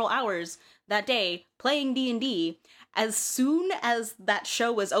spent several hours that day playing D&D, as soon as that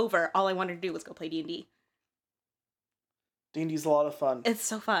show was over, all I wanted to do was go play D&D. D&D's a lot of fun. It's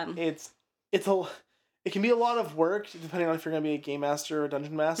so fun. It can be a lot of work depending on if you're going to be a game master or a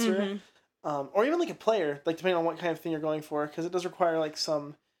dungeon master, or even like a player, like depending on what kind of thing you're going for, because it does require like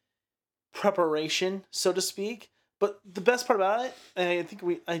some preparation, so to speak. But the best part about it, and I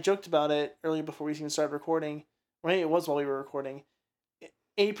think I joked about it earlier before we even started recording, right? It was while we were recording.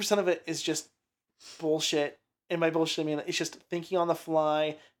 80% of it is just bullshit. And by bullshit, I mean it's just thinking on the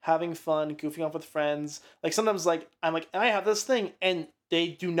fly, having fun, goofing off with friends. Like sometimes, like I'm like, I have this thing, and they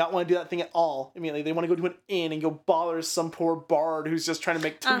do not want to do that thing at all. Immediately, they want to go to an inn and go bother some poor bard who's just trying to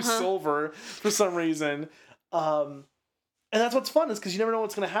make 2 silver for some reason. And that's what's fun, is because you never know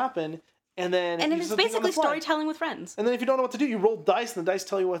what's going to happen. And it's basically storytelling with friends. And then if you don't know what to do, you roll dice, and the dice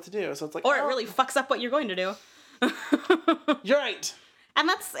tell you what to do. So it's like, or it really fucks up what you're going to do. You're right. And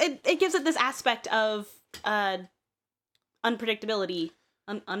that's it. It gives it this aspect of unpredictability,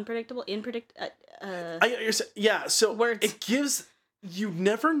 unpredictable, So words. It gives, you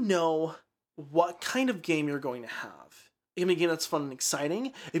never know what kind of game you're going to have. It can be a game that's fun and exciting.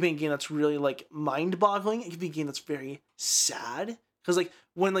 It can be a game that's really like mind-boggling. It can be a game that's very sad, because like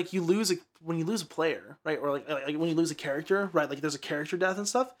when you lose a player, right, or like when you lose a character, right, like there's a character death and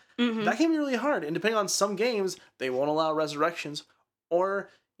stuff. That can be really hard. And depending on some games, they won't allow resurrections, or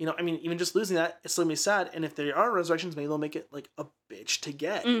even just losing that, it's still gonna be sad. And if there are resurrections, maybe they'll make it like a bitch to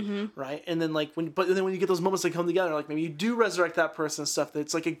get, right? And then when you get those moments that come together, like maybe you do resurrect that person and stuff,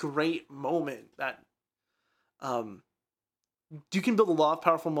 that's like a great moment that, you can build a lot of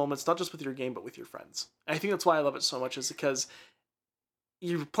powerful moments, not just with your game, but with your friends. And I think that's why I love it so much, is because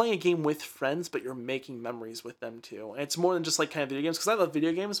you're playing a game with friends, but you're making memories with them too. And it's more than just like kind of video games, because I love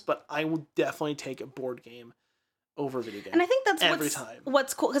video games, but I will definitely take a board game over video game. And I think that's time.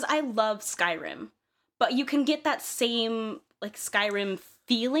 What's cool, because I love Skyrim, but you can get that same like Skyrim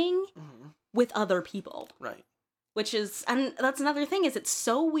feeling with other people, right? Which is, and that's another thing, is it's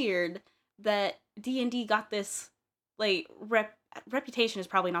so weird that D&D got this like reputation is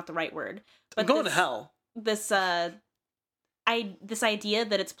probably not the right word, but I'm going to hell. This idea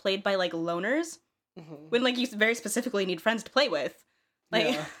that it's played by like loners, when like you very specifically need friends to play with,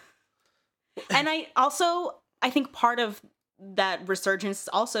 like. Yeah. And I think part of that resurgence is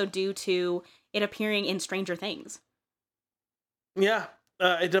also due to it appearing in Stranger Things. Yeah,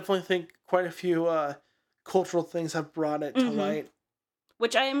 I definitely think quite a few cultural things have brought it to light.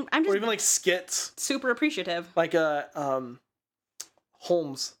 Which I'm just, or even like skits, super appreciative. Like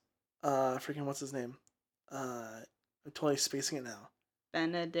Holmes, freaking what's his name? I'm totally spacing it now.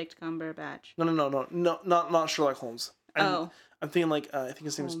 Benedict Cumberbatch. No, not Sherlock Holmes. I'm thinking like I think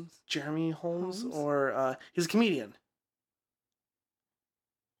his name is Jeremy Holmes, or he's a comedian.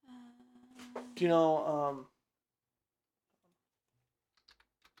 Do you know?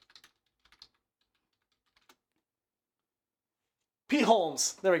 Pete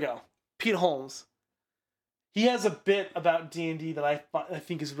Holmes. There we go. Pete Holmes. He has a bit about D&D that I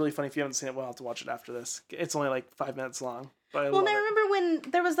think is really funny. If you haven't seen it, we'll have to watch it after this. It's only like 5 minutes long. But I remember when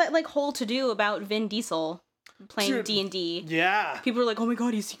there was that like whole to-do about Vin Diesel playing D&D. Yeah. People were like, oh my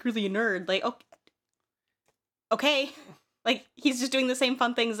god, he's secretly a nerd. Like, okay. Like, he's just doing the same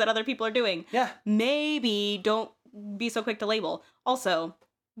fun things that other people are doing. Yeah. Maybe don't be so quick to label. Also,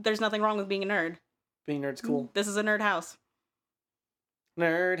 there's nothing wrong with being a nerd. Being nerd's cool. This is a nerd house.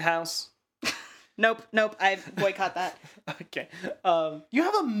 Nerd house. Nope, I boycott that. Okay. You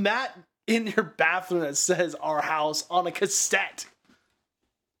have a mat in your bathroom that says "Our House" on a cassette.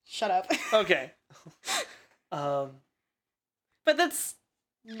 Shut up. Okay. But that's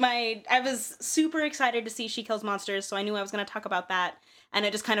I was super excited to see She Kills Monsters, so I knew I was going to talk about that, and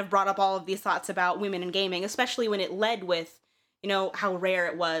it just kind of brought up all of these thoughts about women in gaming, especially when it led with, how rare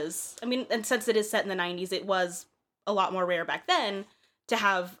it was. I mean, and since it is set in the 90s, it was a lot more rare back then to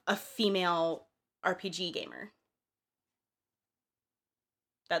have a female RPG gamer.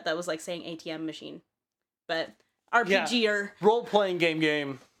 That was like saying ATM machine. But RPGer. Role-playing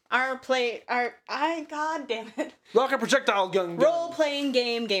game. God damn it. Rocket projectile gun. Role-playing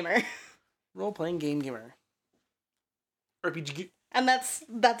game gamer. Role-playing game gamer. RPG. And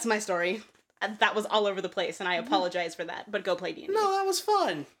that's my story. And that was all over the place, and I apologize for that, but go play D&D. No, that was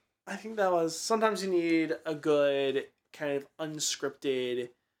fun. I think that was... Sometimes you need a good kind of unscripted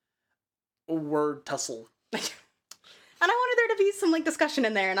word tussle. And I wanted there to be some, like, discussion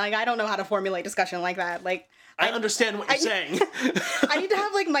in there, and, like, I don't know how to formulate discussion like that. Like, I understand what you're saying. I need to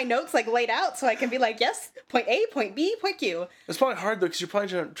have, like, my notes, like, laid out so I can be like, yes, point A, point B, point Q. It's probably hard, though, because you're probably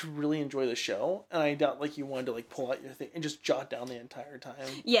trying to really enjoy the show, and I doubt, like, you wanted to, like, pull out your thing and just jot down the entire time.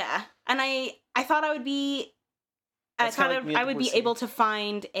 Yeah, and I thought I would be... That's I kinda thought like me I at would be Divorcee. able to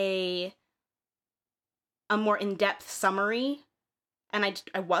find a more in-depth summary, and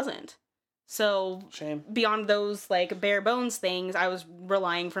I wasn't. So Shame. beyond those, like, bare bones things, I was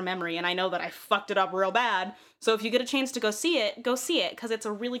relying for memory, and I know that I fucked it up real bad. So if you get a chance to go see it, because it's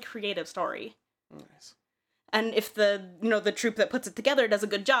a really creative story. Nice. And if the troupe that puts it together does a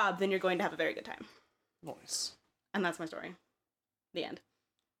good job, then you're going to have a very good time. Nice. And that's my story. The end.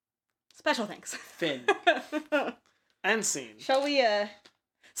 Special thanks. Finn. End scene. Shall we,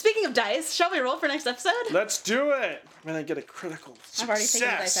 speaking of dice, shall we roll for next episode? Let's do it! I'm gonna get a critical success. I've already taken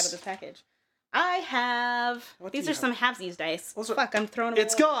the dice out of this package. I have... What do These you are some halvesies dice. Those are- Fuck, I'm throwing them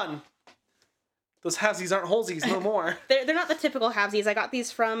It's away. gone! Those halvesies aren't holesies no more. They're not the typical halvesies. I got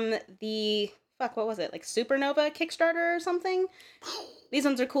these from the... Fuck, what was it? Like Supernova Kickstarter or something? These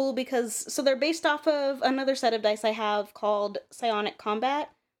ones are cool because... So they're based off of another set of dice I have called Psionic Combat,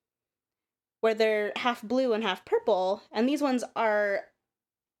 where they're half blue and half purple, and these ones are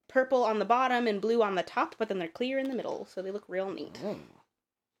purple on the bottom and blue on the top, but then they're clear in the middle, so they look real neat.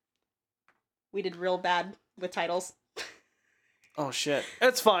 We did real bad with titles. Oh shit.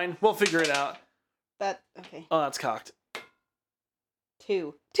 It's fine. We'll figure it out. Okay. Oh, that's cocked.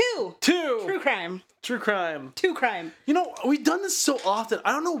 Two. Two! True crime. True crime. Two crime. You know, we've done this so often.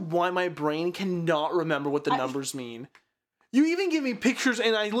 I don't know why my brain cannot remember what the numbers mean. You even give me pictures,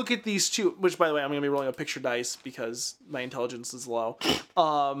 and I look at these two, which, by the way, I'm going to be rolling a picture dice because my intelligence is low.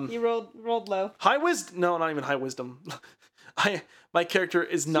 You rolled low. High wisdom? No, not even high wisdom. My character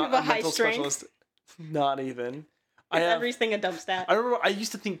is not have a a high mental strength? specialist. Not even. Is everything a dump stat? I remember I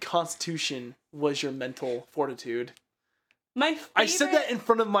used to think Constitution was your mental fortitude. My favorite... I said that in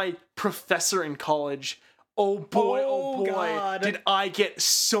front of my professor in college. Oh boy, Oh, oh boy, God. did I get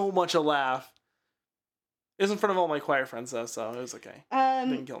so much a laugh. It was in front of all my choir friends though, so it was okay.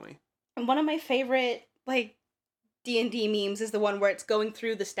 Didn't kill me. One of my favorite, like, D&D memes is the one where it's going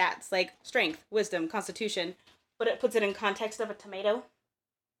through the stats, like strength, wisdom, constitution, but it puts it in context of a tomato.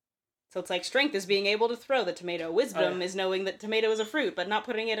 So it's like strength is being able to throw the tomato. Wisdom is knowing that tomato is a fruit, but not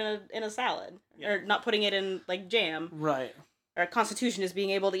putting it in a salad. Yeah. Or not putting it in, like, jam. Right. Or constitution is being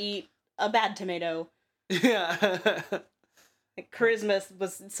able to eat a bad tomato. Yeah. Like, charisma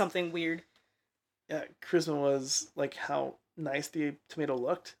was something weird. Yeah, charisma was like how nice the tomato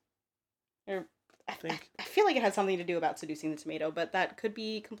looked. Or I think. I feel like it had something to do about seducing the tomato, but that could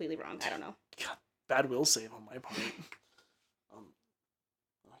be completely wrong. I don't know. God, bad will save on my part.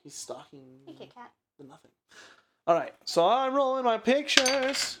 He's stalking Hey, Kit Kat. the nothing. Alright, so I'm rolling my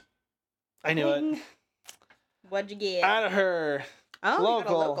pictures. I knew it. What'd you get? Out of her. Oh, you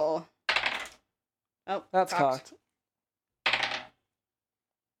got a local. local. Oh, That's cocked. cocked.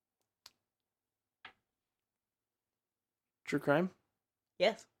 True crime?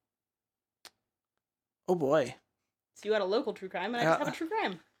 Yes. Oh boy. So you got a local true crime, and I just have a true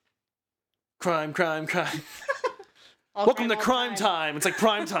crime. Crime, crime, crime. All Welcome to all the crime time. It's like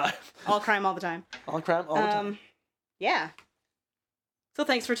prime time. All crime all the time. All crime all the time. Yeah. So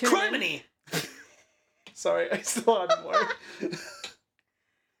thanks for tuning in. Criminy! Sorry, I still had more.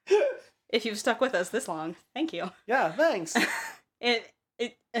 If you've stuck with us this long, thank you. Yeah, thanks. I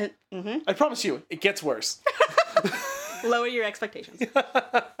promise you, it gets worse. Lower your expectations.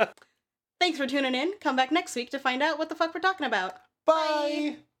 Thanks for tuning in. Come back next week to find out what the fuck we're talking about.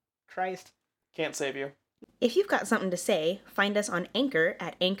 Bye! Christ. Can't save you. If you've got something to say, find us on Anchor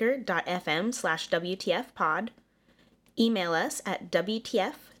at anchor.fm/WTFpod. Email us at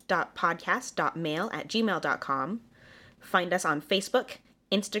wtf.podcast.mail@gmail.com. Find us on Facebook,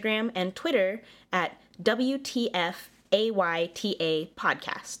 Instagram, and Twitter at WTFAYTA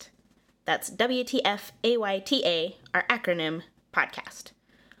Podcast. That's WTFAYTA, our acronym, podcast.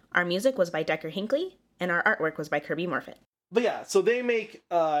 Our music was by Decker Hinckley, and our artwork was by Kirby Morfitt. But yeah, so they make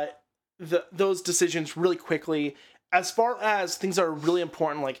those decisions really quickly. As far as things that are really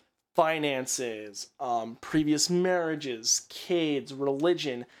important, like finances, previous marriages, kids,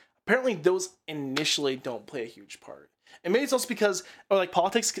 religion, apparently those initially don't play a huge part. And maybe it's also because, or like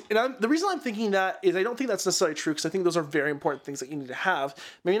politics, and the reason I'm thinking that is I don't think that's necessarily true, because I think those are very important things that you need to have.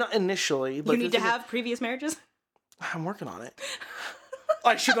 Maybe not initially, but You need to have previous marriages? I'm working on it.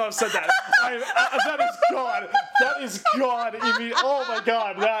 I should not have said that. That is God. That is God. You mean, oh my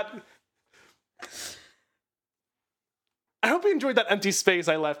God, that... I hope you enjoyed that empty space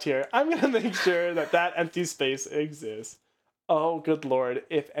I left here. I'm going to make sure that empty space exists. Oh, good Lord.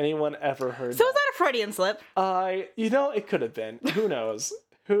 If anyone ever heard So is that a Freudian slip? it could have been. Who knows?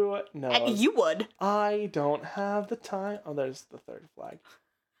 Who knows? You would. I don't have the time. Oh, there's the third flag.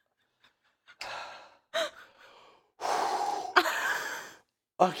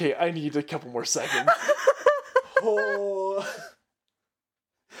 Okay, I need a couple more seconds. Oh.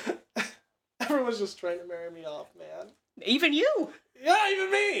 Everyone's just trying to marry me off, man. Even you. Yeah,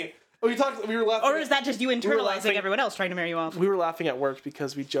 even me. We were laughing. Or is that just you internalizing everyone else trying to marry you off? We were laughing at work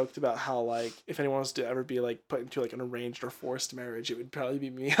because we joked about how, like, if anyone was to ever be, like, put into, like, an arranged or forced marriage, it would probably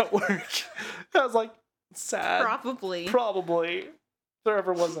be me at work. I was like, sad. Probably. If there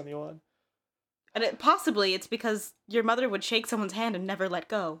ever was anyone. And possibly it's because your mother would shake someone's hand and never let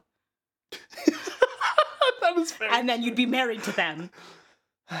go. That is fair. And then you'd be married to them.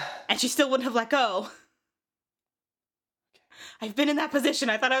 And she still wouldn't have let go. I've been in that position.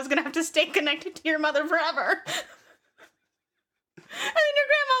 I thought I was going to have to stay connected to your mother forever. And then your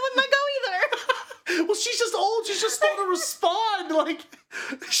grandma wouldn't let go either. Well, she's just old. She's just slow to respond. Like,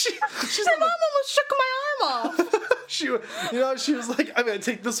 she's Her mom almost shook my arm off. she was like, I'm going to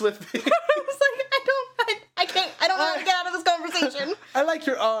take this with me. I was like, I don't know how to get out of this conversation. I like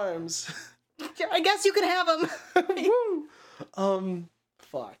your arms. I guess you can have them. Woo.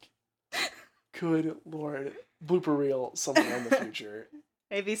 Fuck. Good Lord. Blooper reel somewhere in the future.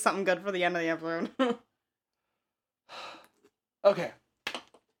 Maybe something good for the end of the episode. Okay.